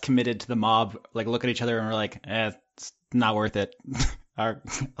seemed less committed to the mob like look at each other and were like, it's not worth it. I'll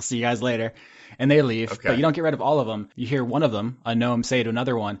see you guys later. And they leave, but you don't get rid of all of them. You hear one of them, a gnome, say to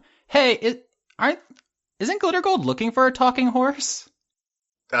another one, "Hey, isn't Glitter Gold looking for a talking horse?"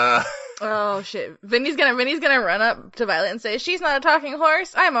 Oh shit! Vinny's gonna run up to Violet and say, "She's not a talking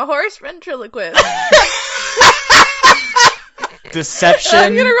horse. I'm a horse ventriloquist." Deception.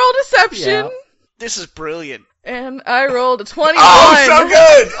 I'm gonna roll deception. Yeah. This is brilliant. And I rolled a 21. Oh, so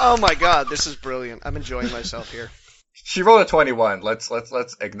good! Oh my god, this is brilliant. I'm enjoying myself here. She rolled a 21. Let's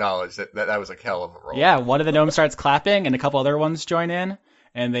acknowledge that was a hell of a roll. Yeah, one of the gnomes starts clapping, and a couple other ones join in,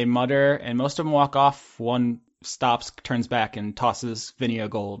 and they mutter, and most of them walk off. One stops, turns back, and tosses Vinny a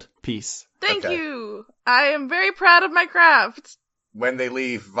gold piece. Thank you. I am very proud of my craft. When they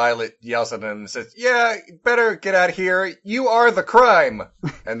leave, Violet yells at them and says, "Yeah, better get out of here. You are the crime."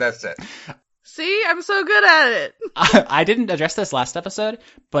 And that's it. See, I'm so good at it. I didn't address this last episode,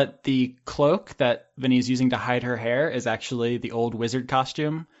 but the cloak that Vinny's using to hide her hair is actually the old wizard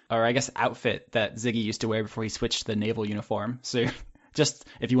costume, or I guess outfit that Ziggy used to wear before he switched to the naval uniform. So just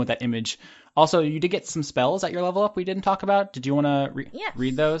if you want that image. Also, you did get some spells at your level up we didn't talk about. Did you want to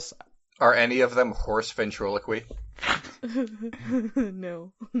read those? Are any of them horse ventriloquy?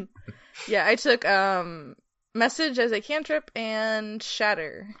 No. Yeah, I took message as a cantrip and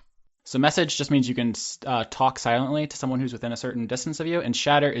shatter. So message just means you can talk silently to someone who's within a certain distance of you, and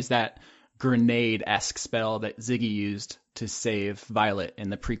shatter is that grenade-esque spell that Ziggy used to save Violet in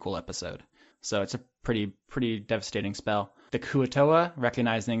the prequel episode. So it's a pretty devastating spell. The Kuatoa,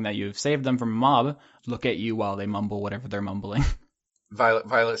 recognizing that you've saved them from a mob, look at you while they mumble whatever they're mumbling.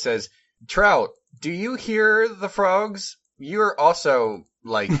 Violet says, "Trout, do you hear the frogs? You're also,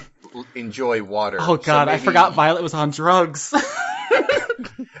 like, enjoy water." Oh god, I forgot Violet was on drugs.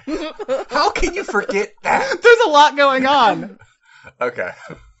 How can you forget that? There's a lot going on. Okay.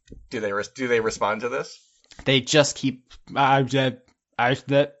 Do they respond to this? They just keep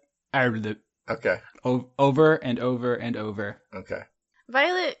okay. Over and over and over. Okay.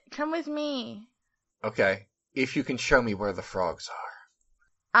 Violet, come with me. Okay. If you can show me where the frogs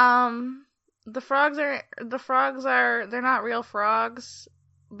are. The frogs are they're not real frogs,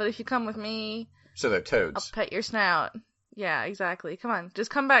 but if you come with me, so they're toads. I'll pet your snout. Yeah, exactly. Come on, just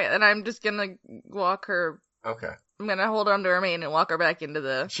come back, and I'm just gonna walk her. Okay. I'm gonna hold on to her mane and walk her back into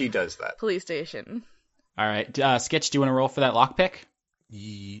the. She does that. Police station. All right, Skitch, do you want to roll for that lockpick?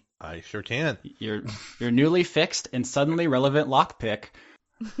 I sure can. Your newly fixed and suddenly relevant lockpick.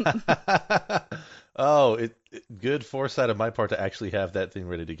 Oh, good foresight of my part to actually have that thing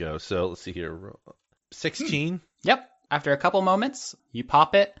ready to go. So let's see here. 16. Yep. After a couple moments, you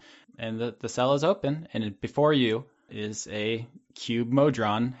pop it, and the cell is open, and before you is a cube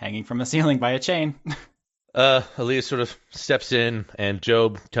Modron hanging from the ceiling by a chain. Alias sort of steps in, and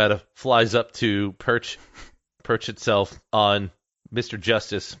Job kind of flies up to perch itself on Mr.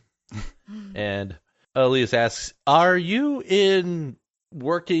 Justice. And Alias asks, "Are you in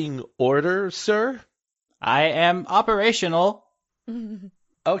working order, sir?" "I am operational."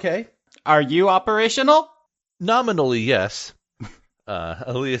 "Okay. Are you operational?" "Nominally, yes."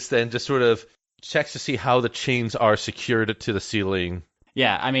 Alias then just sort of checks to see how the chains are secured to the ceiling.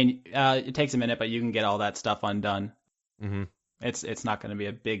 Yeah, I mean, it takes a minute, but you can get all that stuff undone. Mm-hmm. It's not going to be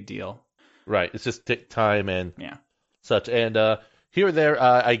a big deal. Right. It's just time and such. And here or there,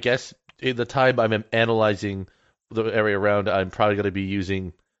 I guess in the time I'm analyzing the area around, I'm probably going to be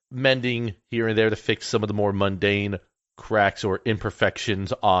using mending here and there to fix some of the more mundane cracks or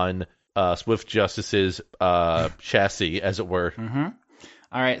imperfections on Swift Justice's chassis, as it were. Mm-hmm.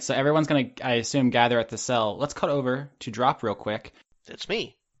 All right, so everyone's going to, I assume, gather at the cell. Let's cut over to Drop real quick. That's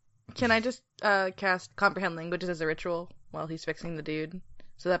me. Can I just cast Comprehend Languages as a ritual while he's fixing the dude,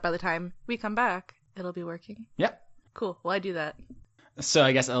 so that by the time we come back, it'll be working? Yep. Cool. Well, I do that. So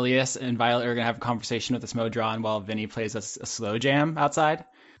I guess Alias and Violet are going to have a conversation with this Modron while Vinny plays a slow jam outside.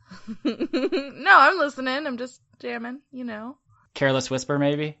 No, I'm listening. I'm just jamming, you know. Careless Whisper,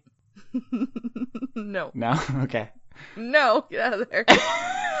 maybe? No. No? Okay. No, get out of there.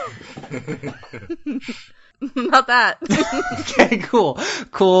 Not that. Okay, cool.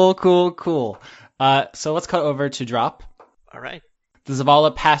 Cool. So let's cut over to Drop. All right. The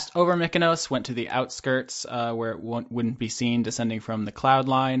Zavala passed over Mykonos, went to the outskirts where it wouldn't be seen descending from the cloud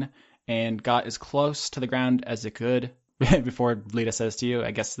line, and got as close to the ground as it could before Lita says to you,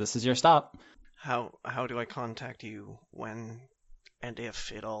 I guess this is your stop. How do I contact you when and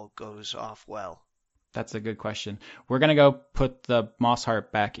if it all goes off well? That's a good question. We're going to go put the moss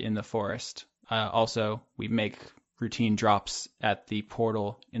heart back in the forest. Also, we make routine drops at the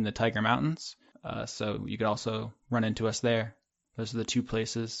portal in the Tiger Mountains, so you could also run into us there. Those are the two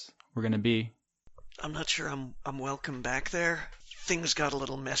places we're going to be. I'm not sure I'm welcome back there. Things got a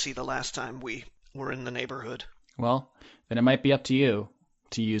little messy the last time we were in the neighborhood. Well, then it might be up to you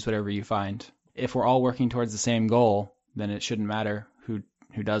to use whatever you find. If we're all working towards the same goal, then it shouldn't matter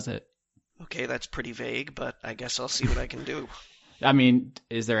who does it. Okay, that's pretty vague, but I guess I'll see what I can do. I mean,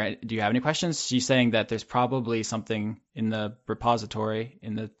 do you have any questions? She's saying that there's probably something in the repository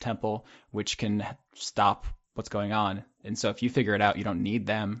in the temple which can stop what's going on. And so if you figure it out, you don't need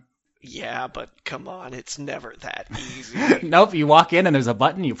them. Yeah, but come on, it's never that easy. Nope, you walk in and there's a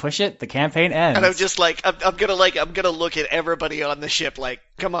button, you push it, the campaign ends. And I'm just like, I'm gonna look at everybody on the ship like,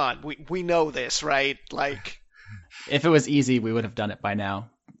 come on, we know this, right? Like, if it was easy, we would have done it by now.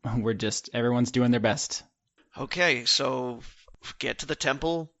 Everyone's doing their best. Okay, so get to the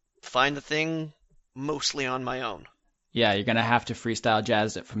temple, find the thing, mostly on my own. Yeah, you're gonna have to freestyle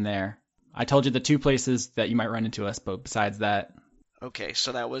jazz it from there. I told you the two places that you might run into us, but besides that... Okay,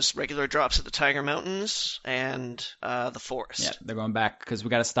 so that was regular drops at the Tiger Mountains and the forest. Yeah, they're going back because we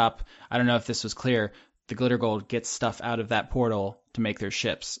got to stop. I don't know if this was clear. The Glitter Gold gets stuff out of that portal to make their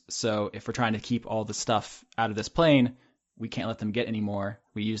ships. So if we're trying to keep all the stuff out of this plane, we can't let them get any more.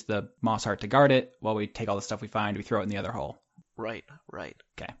 We use the Moss Heart to guard it while we take all the stuff we find. We throw it in the other hole. Right.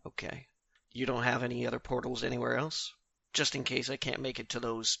 Okay. You don't have any other portals anywhere else? Just in case I can't make it to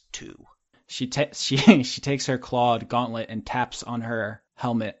those two. She takes her clawed gauntlet and taps on her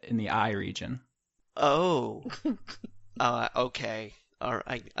helmet in the eye region. Oh. Okay. All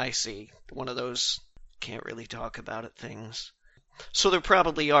right, I see. One of those can't really talk about it things. So there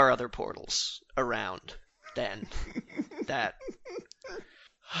probably are other portals around then. That.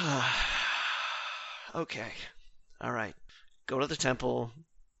 Okay. All right. Go to the temple,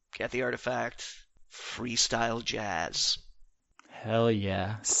 get the artifact, freestyle jazz. Hell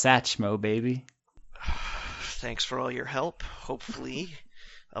yeah. Satchmo, baby. Thanks for all your help. Hopefully,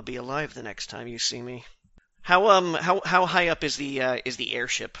 I'll be alive the next time you see me. How high up is the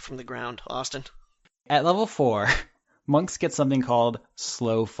airship from the ground, Austin? At level 4, monks get something called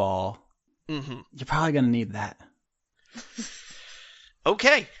slow fall. Mm-hmm. You're probably gonna need that.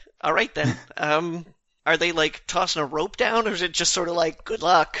 Okay. All right then. Are they like tossing a rope down, or is it just sort of like good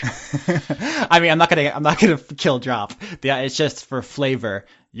luck? I mean, I'm not gonna kill Drop. Yeah, it's just for flavor.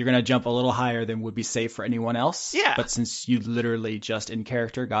 You're gonna jump a little higher than would be safe for anyone else. Yeah. But since you literally just in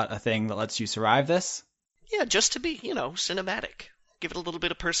character got a thing that lets you survive this. Yeah, just to be, cinematic. Give it a little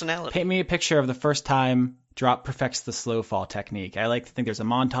bit of personality. Paint me a picture of the first time Drop perfects the slow fall technique. I like to think there's a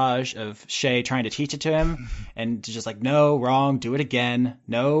montage of Shay trying to teach it to him, and just like, no, wrong, do it again.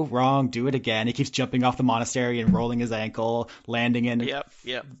 No, wrong, do it again. He keeps jumping off the monastery and rolling his ankle, landing in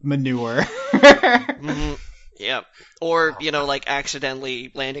manure. Mm-hmm. Yeah. Or, like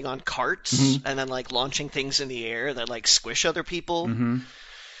accidentally landing on carts and then like launching things in the air that like squish other people. Mm-hmm.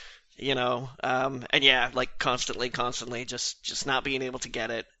 And yeah, like constantly just not being able to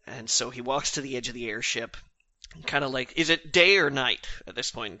get it. And so he walks to the edge of the airship, kind of like, is it day or night at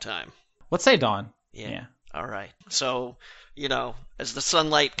this point in time? Let's say dawn. Yeah. All right. So, as the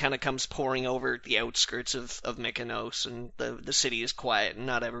sunlight kind of comes pouring over the outskirts of Mykonos, and the city is quiet and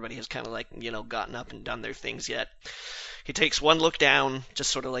not everybody has kind of like, gotten up and done their things yet. He takes one look down, just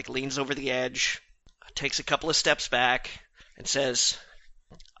sort of like leans over the edge, takes a couple of steps back, and says,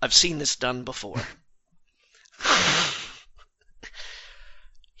 I've seen this done before.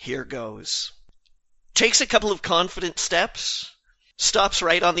 Here goes. Takes a couple of confident steps, stops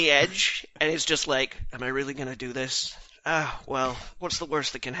right on the edge, and is just like, am I really going to do this? Well, what's the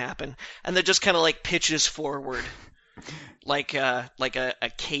worst that can happen? And then just kind of like pitches forward like a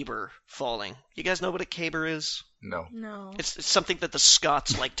caber falling. You guys know what a caber is? No. It's something that the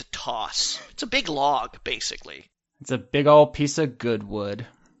Scots like to toss. It's a big log, basically. It's a big old piece of good wood.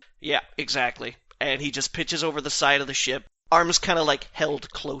 Yeah, exactly. And he just pitches over the side of the ship, arms kind of like held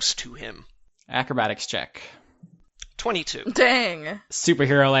close to him. Acrobatics check. 22. Dang.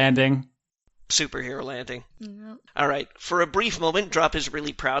 Superhero landing. superhero landing. Yep. All right. For a brief moment, Drop is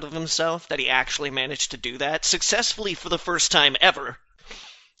really proud of himself that he actually managed to do that successfully for the first time ever.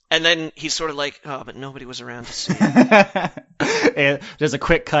 And then he's sort of like, oh, but nobody was around to see it. And there's a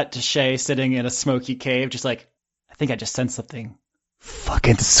quick cut to Shay sitting in a smoky cave, just like, I think I just sensed something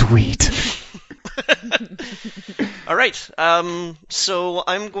fucking sweet. All right. So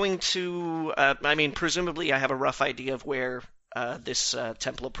I'm going to, presumably I have a rough idea of where this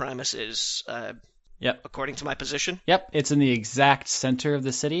Temple of Primus is, Yep. according to my position. Yep, it's in the exact center of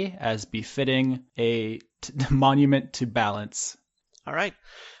the city, as befitting a monument to balance. All right.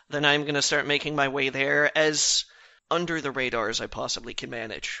 Then I'm going to start making my way there as under the radar as I possibly can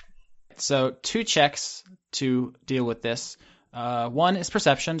manage. So 2 checks to deal with this. One is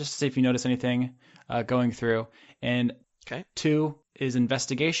perception, just to see if you notice anything going through. And Okay. 2 is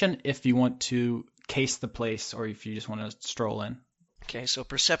investigation, if you want to case the place or if you just want to stroll in. Okay, so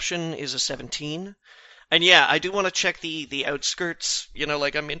perception is a 17. And yeah, I do want to check the outskirts.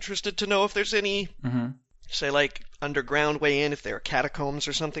 I'm interested to know if there's any, say, underground way in, if there are catacombs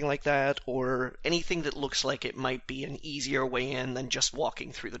or something like that, or anything that looks like it might be an easier way in than just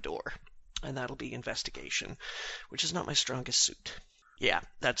walking through the door. And that'll be investigation, which is not my strongest suit. Yeah,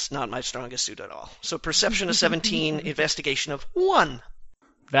 that's not my strongest suit at all. So perception of 17, investigation of 1.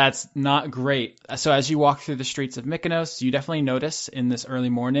 That's not great. So as you walk through the streets of Mykonos, you definitely notice in this early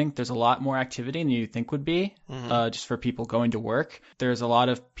morning, there's a lot more activity than you think would be, just for people going to work. There's a lot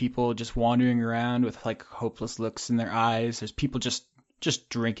of people just wandering around with hopeless looks in their eyes. There's people just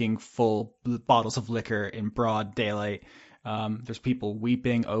drinking full bottles of liquor in broad daylight. There's people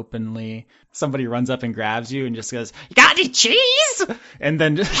weeping openly. Somebody runs up and grabs you and just goes, "You got any cheese?" And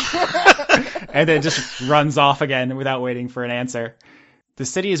then just runs off again without waiting for an answer. The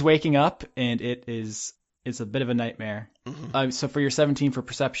city is waking up, and it's a bit of a nightmare. So for your 17 for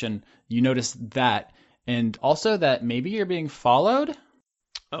perception, you notice that, and also that maybe you're being followed.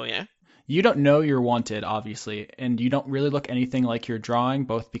 Oh, yeah? You don't know you're wanted, obviously, and you don't really look anything like your drawing,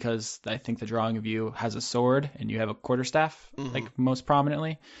 both because I think the drawing of you has a sword and you have a quarterstaff, most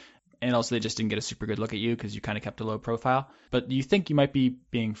prominently. And also they just didn't get a super good look at you because you kind of kept a low profile. But you think you might be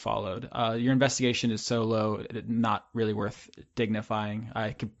being followed. Your investigation is so low, not really worth dignifying.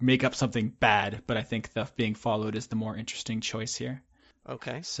 I could make up something bad, but I think the being followed is the more interesting choice here.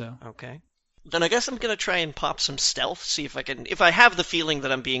 Okay. So. Okay. Then I guess I'm going to try and pop some stealth, see if I can... If I have the feeling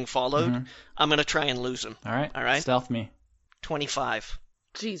that I'm being followed, I'm going to try and lose him. All right? Stealth me. 25.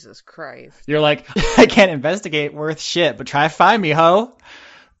 Jesus Christ. You're like, I can't investigate worth shit, but try to find me, ho!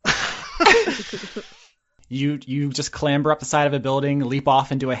 You just clamber up the side of a building, leap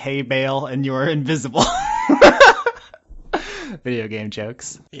off into a hay bale, and you're invisible. Video game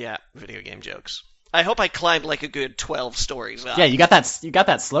jokes. Yeah, video game jokes. I hope I climbed like a good 12 stories up. Yeah, you got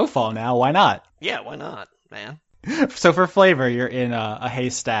that slow fall now. Why not? Yeah, why not, man? So for flavor, you're in a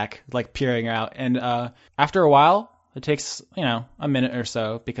haystack, peering out, and after a while, it takes a minute or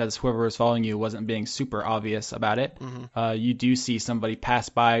so because whoever was following you wasn't being super obvious about it. You do see somebody pass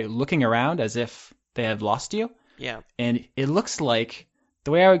by, looking around as if they had lost you. Yeah, and it looks like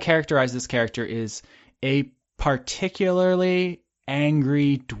the way I would characterize this character is a particularly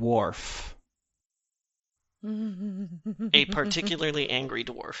angry dwarf. A particularly angry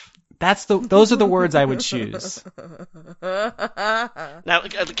dwarf. Those are the words I would choose. Now,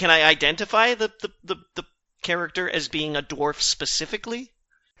 can I identify the character as being a dwarf specifically?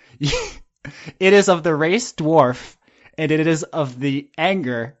 It is of the race dwarf, and it is of the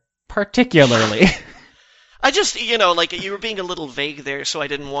anger particularly. I just, you were being a little vague there, so I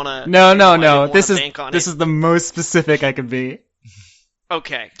didn't want to. No. This is the most specific I could be.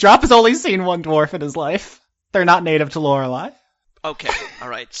 Okay. Drop has only seen one dwarf in his life. They're not native to Lorelei. Okay, all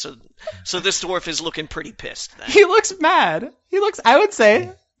right. So this dwarf is looking pretty pissed then. He looks mad. He looks, I would say,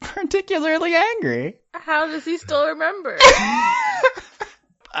 particularly angry. How does he still remember?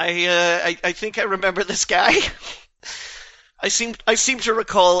 I think I remember this guy. I seem to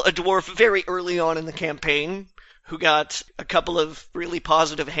recall a dwarf very early on in the campaign who got a couple of really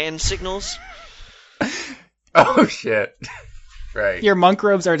positive hand signals. Oh shit. Right. Your monk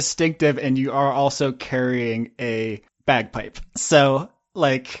robes are distinctive, and you are also carrying a bagpipe. So,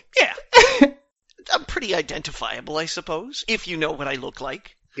 yeah. I'm pretty identifiable, I suppose, if you know what I look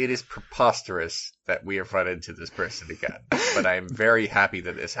like. It is preposterous that we have run into this person again, but I'm very happy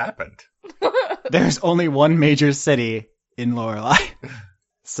that this happened. There's only one major city in Lorelei.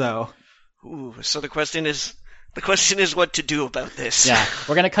 So. Ooh, so the question is what to do about this. Yeah,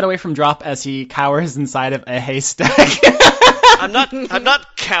 we're gonna cut away from Drop as he cowers inside of a haystack. I'm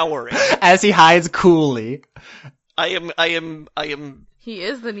not cowering. As he hides coolly. I am He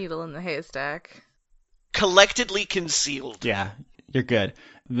is the needle in the haystack. Collectedly concealed. Yeah, you're good.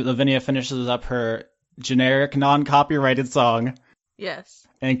 Lavinia finishes up her generic, non-copyrighted song. Yes.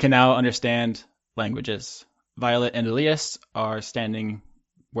 And can now understand languages. Violet and Alias are standing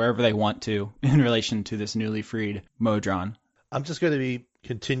wherever they want to in relation to this newly freed Modron. I'm just going to be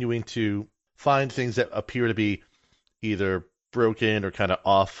continuing to find things that appear to be either broken or kind of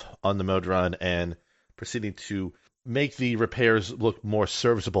off on the Modron and proceeding to make the repairs look more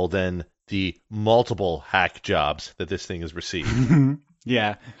serviceable than the multiple hack jobs that this thing has received.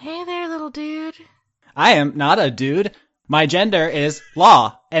 Yeah. Hey there, little dude. I am not a dude. My gender is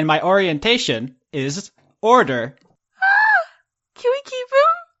law, and my orientation is order. Can we keep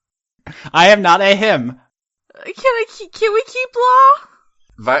him? I am not a him. Can we keep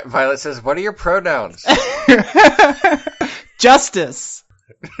Law? Violet says, "What are your pronouns?" Justice.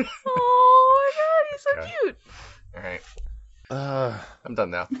 Oh my god, he's so Okay. cute. All right. I'm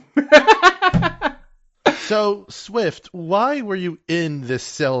done now. So, Swift, why were you in this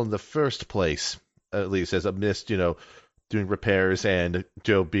cell in the first place? At least as a mist, doing repairs and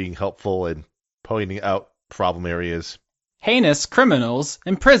Joe being helpful and pointing out problem areas. Heinous criminals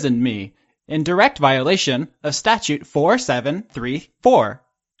imprisoned me in direct violation of Statute 4734.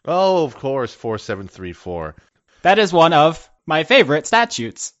 Oh, of course, 4734. That is one of my favorite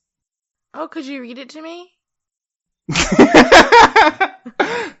statutes. Oh, could you read it to me?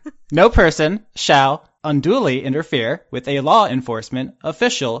 No person shall unduly interfere with a law enforcement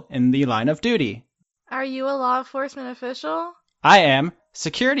official in the line of duty. Are you a law enforcement official? I am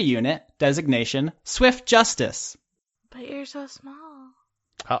Security Unit Designation Swift Justice. But you're so small.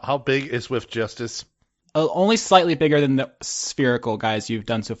 How big is Swift Justice? Only slightly bigger than the spherical guys you've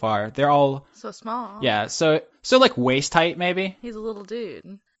done so far. They're all, So small. yeah, so like waist height maybe. He's a little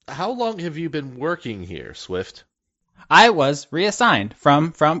dude. How long have you been working here, Swift? I was reassigned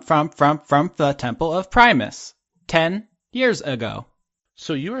from the Temple of Primus 10 years ago.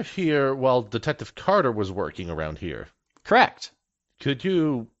 So you were here while Detective Carter was working around here. Correct.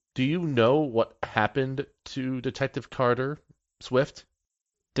 Do you know what happened to Detective Carter, Swift?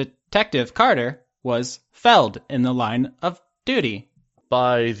 Detective Carter was felled in the line of duty.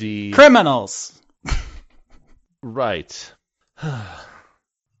 By the... Criminals! Right.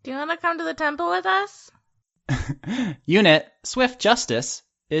 Do you want to come to the temple with us? Unit Swift Justice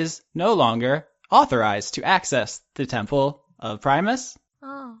is no longer authorized to access the Temple of Primus.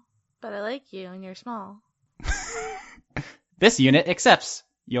 Oh, but I like you and you're small. This unit accepts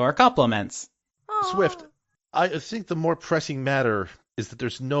your compliments. Oh. Swift, I think the more pressing matter is that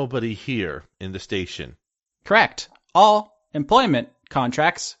there's nobody here in the station. Correct. All employment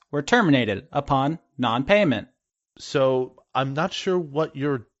contracts were terminated upon non-payment. So I'm not sure what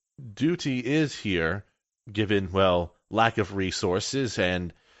your duty is here, given, lack of resources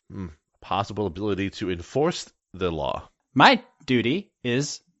and possible ability to enforce the law. My duty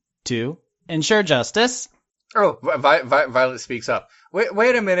is to ensure justice. Oh, Violet speaks up.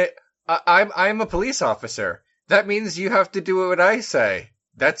 Wait a minute. I'm a police officer. That means you have to do what I say.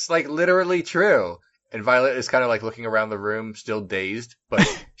 That's literally true. And Violet is kind of looking around the room, still dazed, but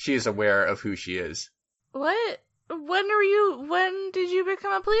she is aware of who she is. What? When did you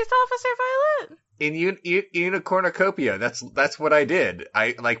become a police officer, Violet? In Unicornucopia, that's what I did.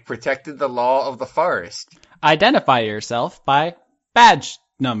 I protected the law of the forest. Identify yourself by badge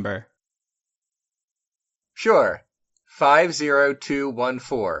number. Sure.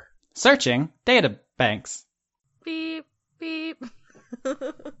 50214. Searching data banks. Beep, beep.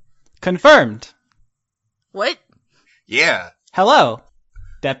 Confirmed. What? Yeah, Hello,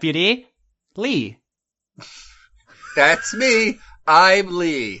 Deputy Lee. that's me. I'm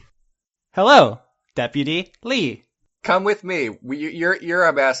Lee. Hello, Deputy Lee. Come with me. You're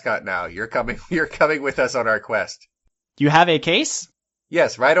a mascot now. You're coming with us on our quest. You have a case?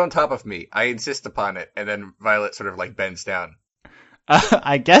 Yes, right on top of me. I insist upon it. And then Violet sort of bends down.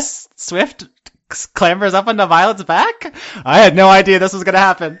 I guess Swift clambers up onto Violet's back? I had no idea this was going to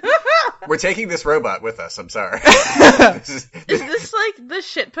happen. We're taking this robot with us. I'm sorry. Is this the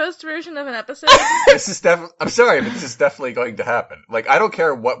shitpost version of an episode? I'm sorry, but this is definitely going to happen. I don't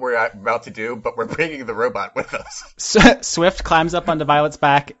care what we're about to do, but we're bringing the robot with us. Swift climbs up onto Violet's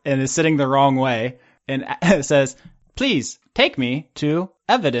back and is sitting the wrong way and says, "Please take me to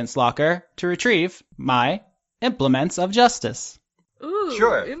evidence locker to retrieve my implements of justice." Ooh,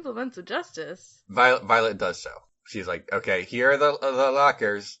 Sure. Implements of justice. Violet does so. She's okay, here are the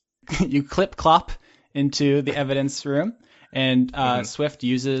lockers. You clip-clop into the evidence room, and Swift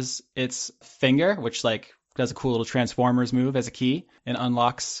uses its finger, which does a cool little Transformers move as a key, and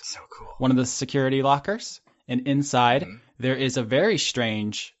unlocks So cool. one of the security lockers. And inside, there is a very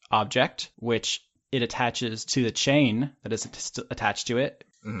strange object, which it attaches to the chain that is attached to it.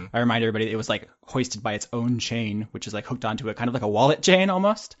 Mm-hmm. I remind everybody it was like hoisted by its own chain, which is like hooked onto it, kind of like a wallet chain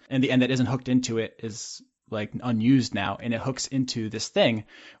almost. And the end that isn't hooked into it is like unused now, and it hooks into this thing,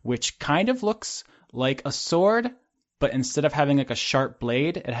 which kind of looks like a sword, but instead of having like a sharp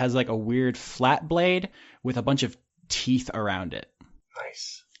blade, it has like a weird flat blade with a bunch of teeth around it.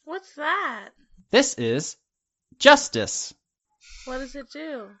 Nice. What's that? This is Justice. What does it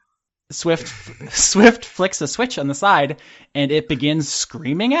do? Swift flicks a switch on the side, and it begins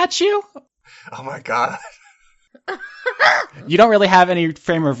screaming at you. Oh my god. You don't really have any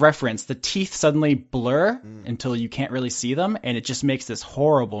frame of reference. The teeth suddenly blur until you can't really see them, and it just makes this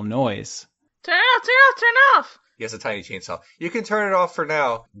horrible noise. Turn it off, turn it off, turn it off! He has a tiny chainsaw. You can turn it off for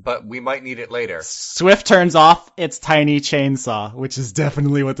now, but we might need it later. Swift turns off its tiny chainsaw, which is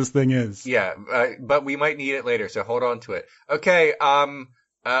definitely what this thing is. Yeah, but we might need it later, so hold on to it. Okay,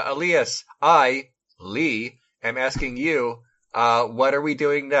 Alias, Lee, am asking you, what are we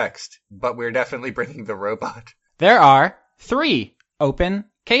doing next? But we're definitely bringing the robot. There are 3 open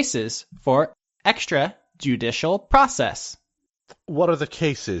cases for extrajudicial process. What are the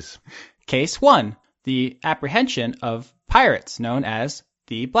cases? Case 1, the apprehension of pirates known as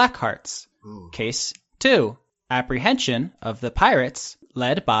the Blackhearts. Ooh. Case 2, apprehension of the pirates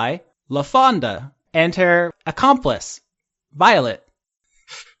led by LaFonda and her accomplice, Violet.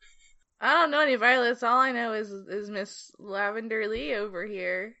 I don't know any Violets. All I know is Miss Lavender Lee over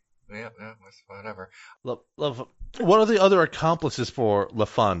here. Yeah, that's whatever. What are the other accomplices for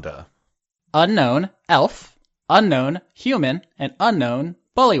LaFonda? Unknown elf, unknown human, and unknown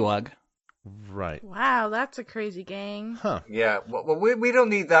bullywug. Right. Wow, that's a crazy gang. Huh. Yeah, well, we don't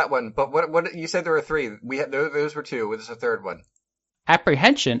need that one, but what you said there were 3. We had those were 2. What is the third one?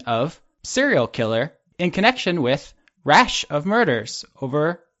 Apprehension of serial killer in connection with rash of murders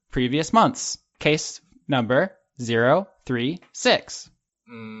over previous months. Case number 036.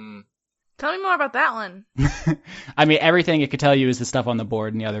 Tell me more about that one. I mean, everything it could tell you is the stuff on the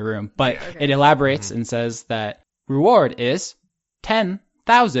board in the other room, but Okay. it elaborates and says that reward is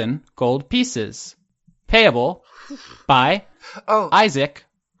 10,000 gold pieces, payable by Isaac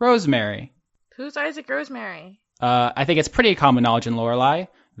Rosemary. Who's Isaac Rosemary? I think it's pretty common knowledge in Lorelei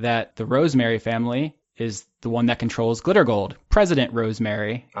that the Rosemary family is the one that controls Glittergold. President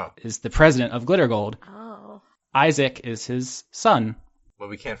Rosemary is the president of Glittergold. Oh. Isaac is his son. Well,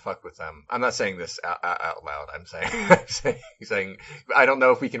 we can't fuck with them. I'm not saying this out loud. I'm saying I don't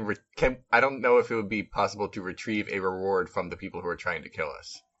know if we can. I don't know if it would be possible to retrieve a reward from the people who are trying to kill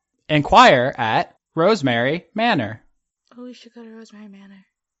us. Inquire at Rosemary Manor. Oh, we should go to Rosemary Manor.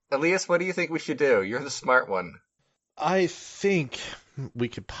 Elias, what do you think we should do? You're the smart one. I think we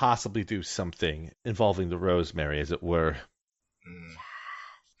could possibly do something involving the Rosemary, as it were.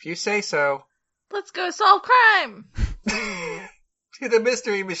 If you say so. Let's go solve crime! To the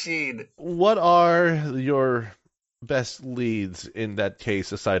mystery machine. What are your best leads in that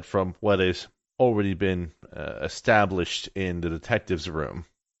case, aside from what has already been established in the detective's room?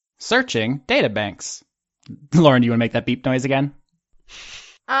 Searching databanks. Lauren, do you want to make that beep noise again?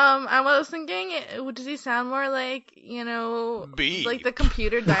 I was thinking, does he sound more like, Beep. like the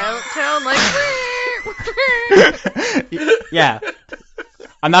computer dial tone? Like, Yeah.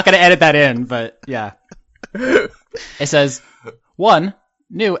 I'm not going to edit that in, but yeah. It says, 1,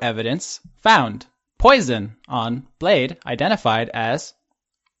 new evidence found. Poison on blade identified as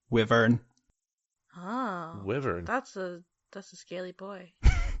wyvern. oh. Wyvern. That's a scaly boy.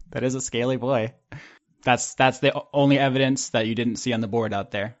 That is a scaly boy. That's the only evidence that you didn't see on the board out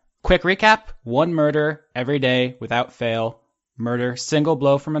there. Quick recap, 1 murder every day without fail. Murder, single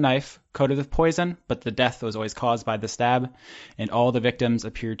blow from a knife, coated with poison, but the death was always caused by the stab, and all the victims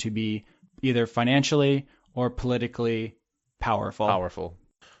appear to be either financially or politically powerful.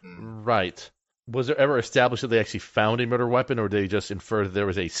 Right. Was there ever established that they actually found a murder weapon, or did they just infer that there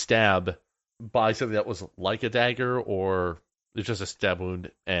was a stab by something that was like a dagger, or it's just a stab wound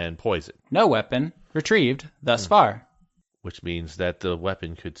and poison? No weapon retrieved thus far. Which means that the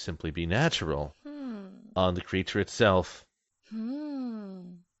weapon could simply be natural on the creature itself.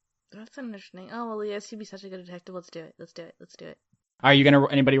 That's interesting. Oh, well, yes, you'd be such a good detective. Let's do it. Are you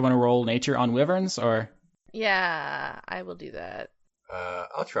anybody want to roll nature on wyverns, or? Yeah, I will do that.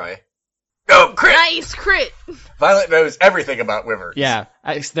 I'll try. Oh, crit! Nice crit! Violet knows everything about wyverns. Yeah,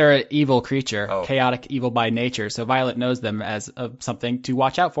 they're an evil creature, Oh. chaotic evil by nature, so Violet knows them as something to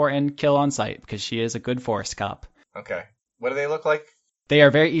watch out for and kill on sight, because she is a good forest cop. Okay. What do they look like? They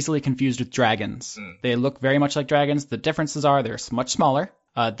are very easily confused with dragons. They look very much like dragons. The differences are they're much smaller.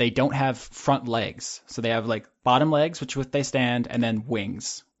 They don't have front legs. So they have like bottom legs, which with they stand, and then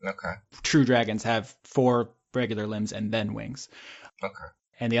wings. Okay. True dragons have 4 regular limbs and then wings. Okay.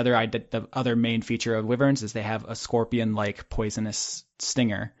 And the other main feature of wyverns is they have a scorpion-like poisonous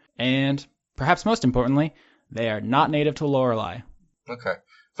stinger. And perhaps most importantly, they are not native to Lorelei. Okay.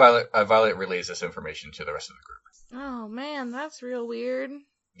 Violet relays this information to the rest of the group. Oh man, that's real weird.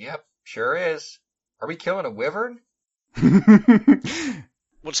 Yep, sure is. Are we killing a wyvern?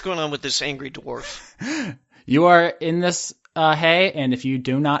 What's going on with this angry dwarf? You are in this hay, and if you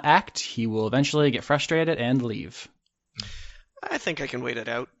do not act, he will eventually get frustrated and leave. I think I can wait it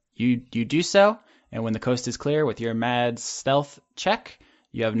out. You do so, and when the coast is clear with your mad stealth check,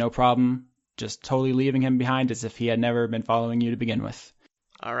 you have no problem just totally leaving him behind as if he had never been following you to begin with.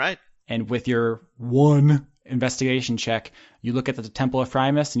 All right. And with your 1 investigation check, you look at the Temple of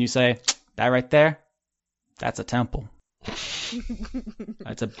Primus and you say, that right there, that's a temple.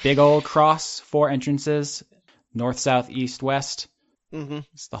 It's a big old cross, 4 entrances, north, south, east, west. Mm-hmm.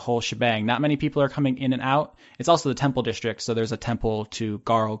 It's the whole shebang. Not many people are coming in and out. It's also the temple district, so there's a temple to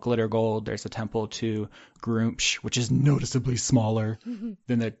Garl Glittergold. There's a temple to Grumpsh, which is noticeably smaller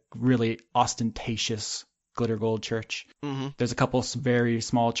than the really ostentatious Glittergold church. Mm-hmm. There's a couple very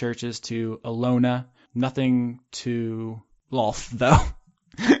small churches to Alona. Nothing to Lolth, though.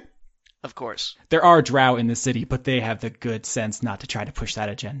 Of course. There are drow in the city, but they have the good sense not to try to push that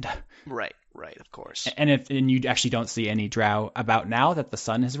agenda. Right, of course. And you actually don't see any drow about now that the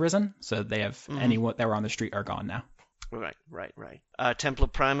sun has risen, so they have anyone that were on the street are gone now. Right. Temple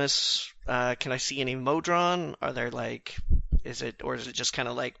of Primus, can I see any Modron? Are there is it just kind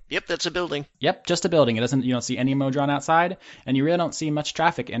of like, yep, that's a building? Yep, just a building. You don't see any Modron outside, and you really don't see much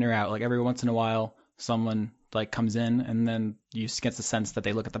traffic in or out. Like every once in a while, someone comes in, and then you get the sense that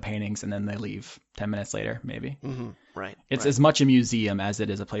they look at the paintings and then they leave 10 minutes later, maybe. Mm-hmm. Right. It's as much a museum as it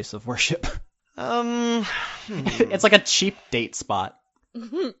is a place of worship. It's like a cheap date spot.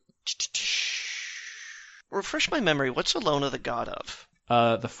 Refresh my memory. What's Alona the god of?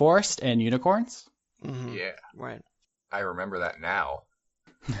 The forest and unicorns. Mm-hmm. Yeah. Right. I remember that now.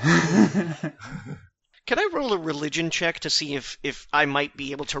 Can I roll a religion check to see if I might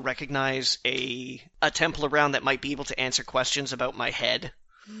be able to recognize a temple around that might be able to answer questions about my head?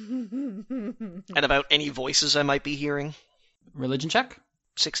 And about any voices I might be hearing? Religion check?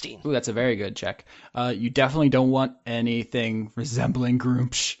 16. Ooh, that's a very good check. You definitely don't want anything resembling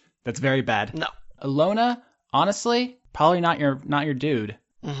Grumpsh. That's very bad. No. Alona, honestly, probably not your dude.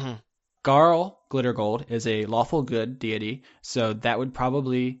 Mm-hmm. Garl Glittergold is a lawful good deity, so that would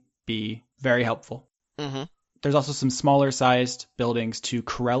probably be very helpful. Mm-hmm. There's also some smaller-sized buildings to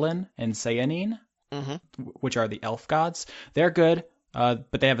Corellin and Sayanine, which are the elf gods. They're good,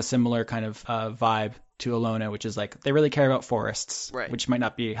 but they have a similar kind of vibe to Alona, which is like they really care about forests, right, which might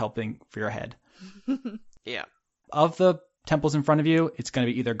not be helping for your head. Yeah. Of the temples in front of you, it's going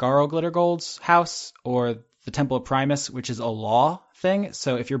to be either Garl Glittergold's house or the Temple of Primus, which is a law thing.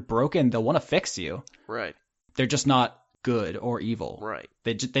 So if you're broken, they'll want to fix you. Right. They're just not good or evil. Right.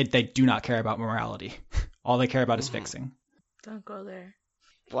 They do not care about morality. All they care about is fixing. Don't go there.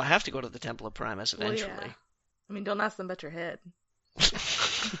 Well, I have to go to the Temple of Primus eventually. Well, yeah. I mean, don't ask them about your head.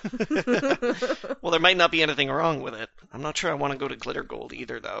 Well, there might not be anything wrong with it. I'm not sure I want to go to Glittergold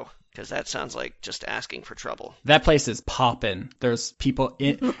either, though, because that sounds like just asking for trouble. That place is poppin'. There's people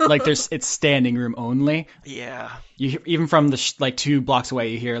in, it's standing room only. Yeah. Even from the 2 blocks away,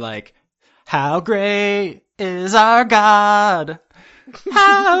 you hear "How great is our God?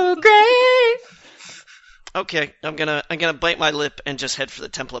 How great!" Okay, I'm gonna bite my lip and just head for the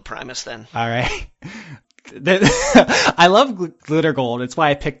Temple of Primus then. All right. I love Glittergold. It's why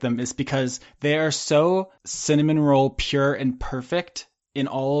I picked them, is because they are so cinnamon roll pure and perfect in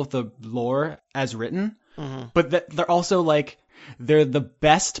all of the lore as written. Mm-hmm. But they're also they're the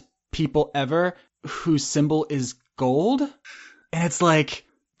best people ever whose symbol is gold. And it's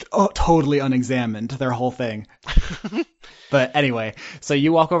totally unexamined, their whole thing. But anyway, so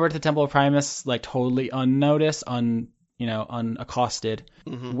you walk over to the Temple of Primus, totally unnoticed, unaccosted.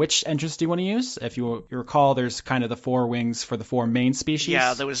 Mm-hmm. Which entrance do you want to use? If you recall, there's kind of the 4 wings for the 4 main species.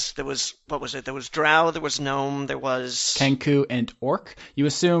 Yeah, there was what was it? There was Drow, there was Gnome, there was Kenku and Orc. You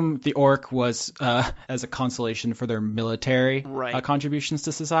assume the Orc was as a consolation for their military contributions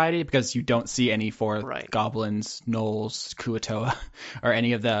to society, because you don't see any for goblins, gnolls, Kuatoa, or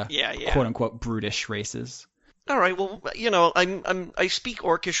any of the quote unquote brutish races. All right, well, I speak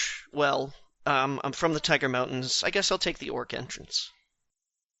Orcish well. I'm from the Tiger Mountains. I guess I'll take the Orc entrance.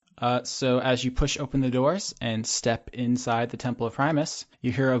 So as you push open the doors and step inside the Temple of Primus,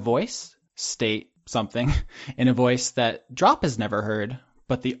 you hear a voice state something in a voice that Drop has never heard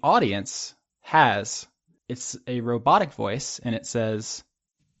but the audience has. It's a robotic voice, and it says,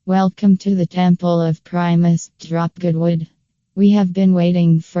 Welcome to the Temple of Primus Dropgoodwood. We have been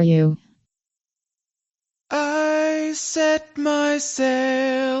waiting for you. I set my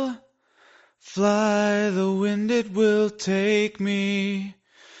sail, fly the wind, it will take me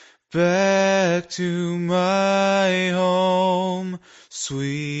back to my home,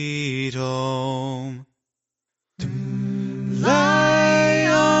 sweet home. Lie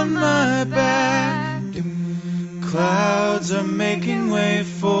on my back, clouds are making way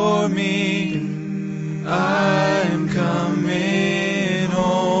for me. I'm coming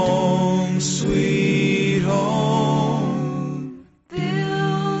home, sweet home.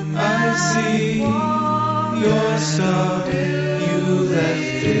 I see your star, you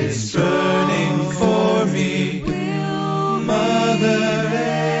left it burning for me. Mother,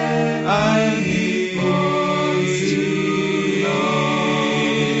 I'm here.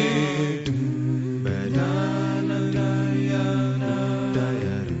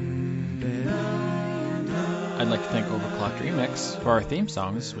 I'd like to thank Overclocked Remix for our theme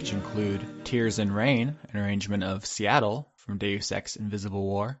songs, which include Tears and Rain, an arrangement of Seattle from Deus Ex Invisible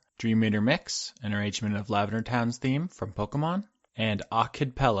War, Dream Meter Mix, an arrangement of Lavender Town's theme from Pokemon, and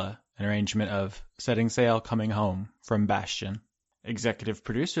Acapella, an arrangement of Setting Sail Coming Home from Bastion. Executive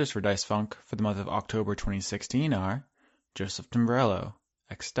producers for Dice Funk for the month of October 2016 are Joseph Timbrello,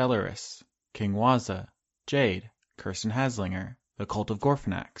 Extellaris, King Waza, Jade, Kirsten Haslinger, The Cult of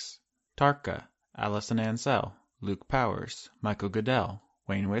Gorfanax, Tarka, Allison Ansell, Luke Powers, Michael Goodell,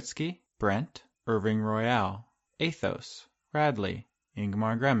 Wayne Witzke, Brent, Irving Royale, Athos, Radley,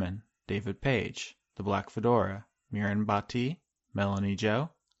 Ingmar Gremin, David Page, The Black Fedora, Miran Bhatti, Melanie Joe,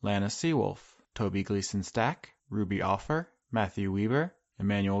 Lana Seawolf, Toby Gleason Stack, Ruby Offer, Matthew Weber,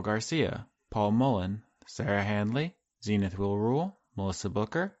 Emmanuel Garcia, Paul Mullen, Sarah Handley, Zenith Will Rule, Melissa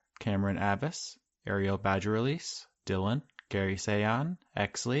Booker, Cameron Abbas, Ariel Badger-Release, Dylan, Gary Sayan,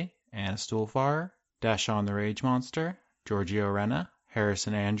 Exley, Anna Stuhlfarer, Dashon the Rage Monster, Giorgio Renna,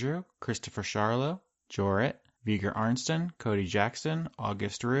 Harrison Andrew, Christopher Charlo, Jorit, Viger Arnston, Cody Jackson,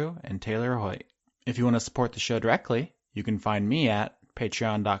 August Rue, and Taylor Hoyt. If you want to support the show directly, you can find me at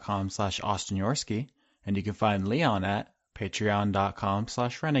patreon.com/AustinYorsky, and you can find Leon at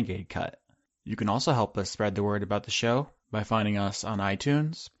patreon.com/RenegadeCut. You can also help us spread the word about the show by finding us on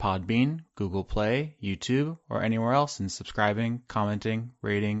iTunes, Podbean, Google Play, YouTube, or anywhere else and subscribing, commenting,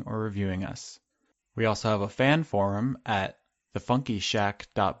 rating, or reviewing us. We also have a fan forum at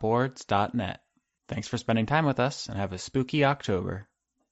thefunkyshack.boards.net. Thanks for spending time with us, and have a spooky October.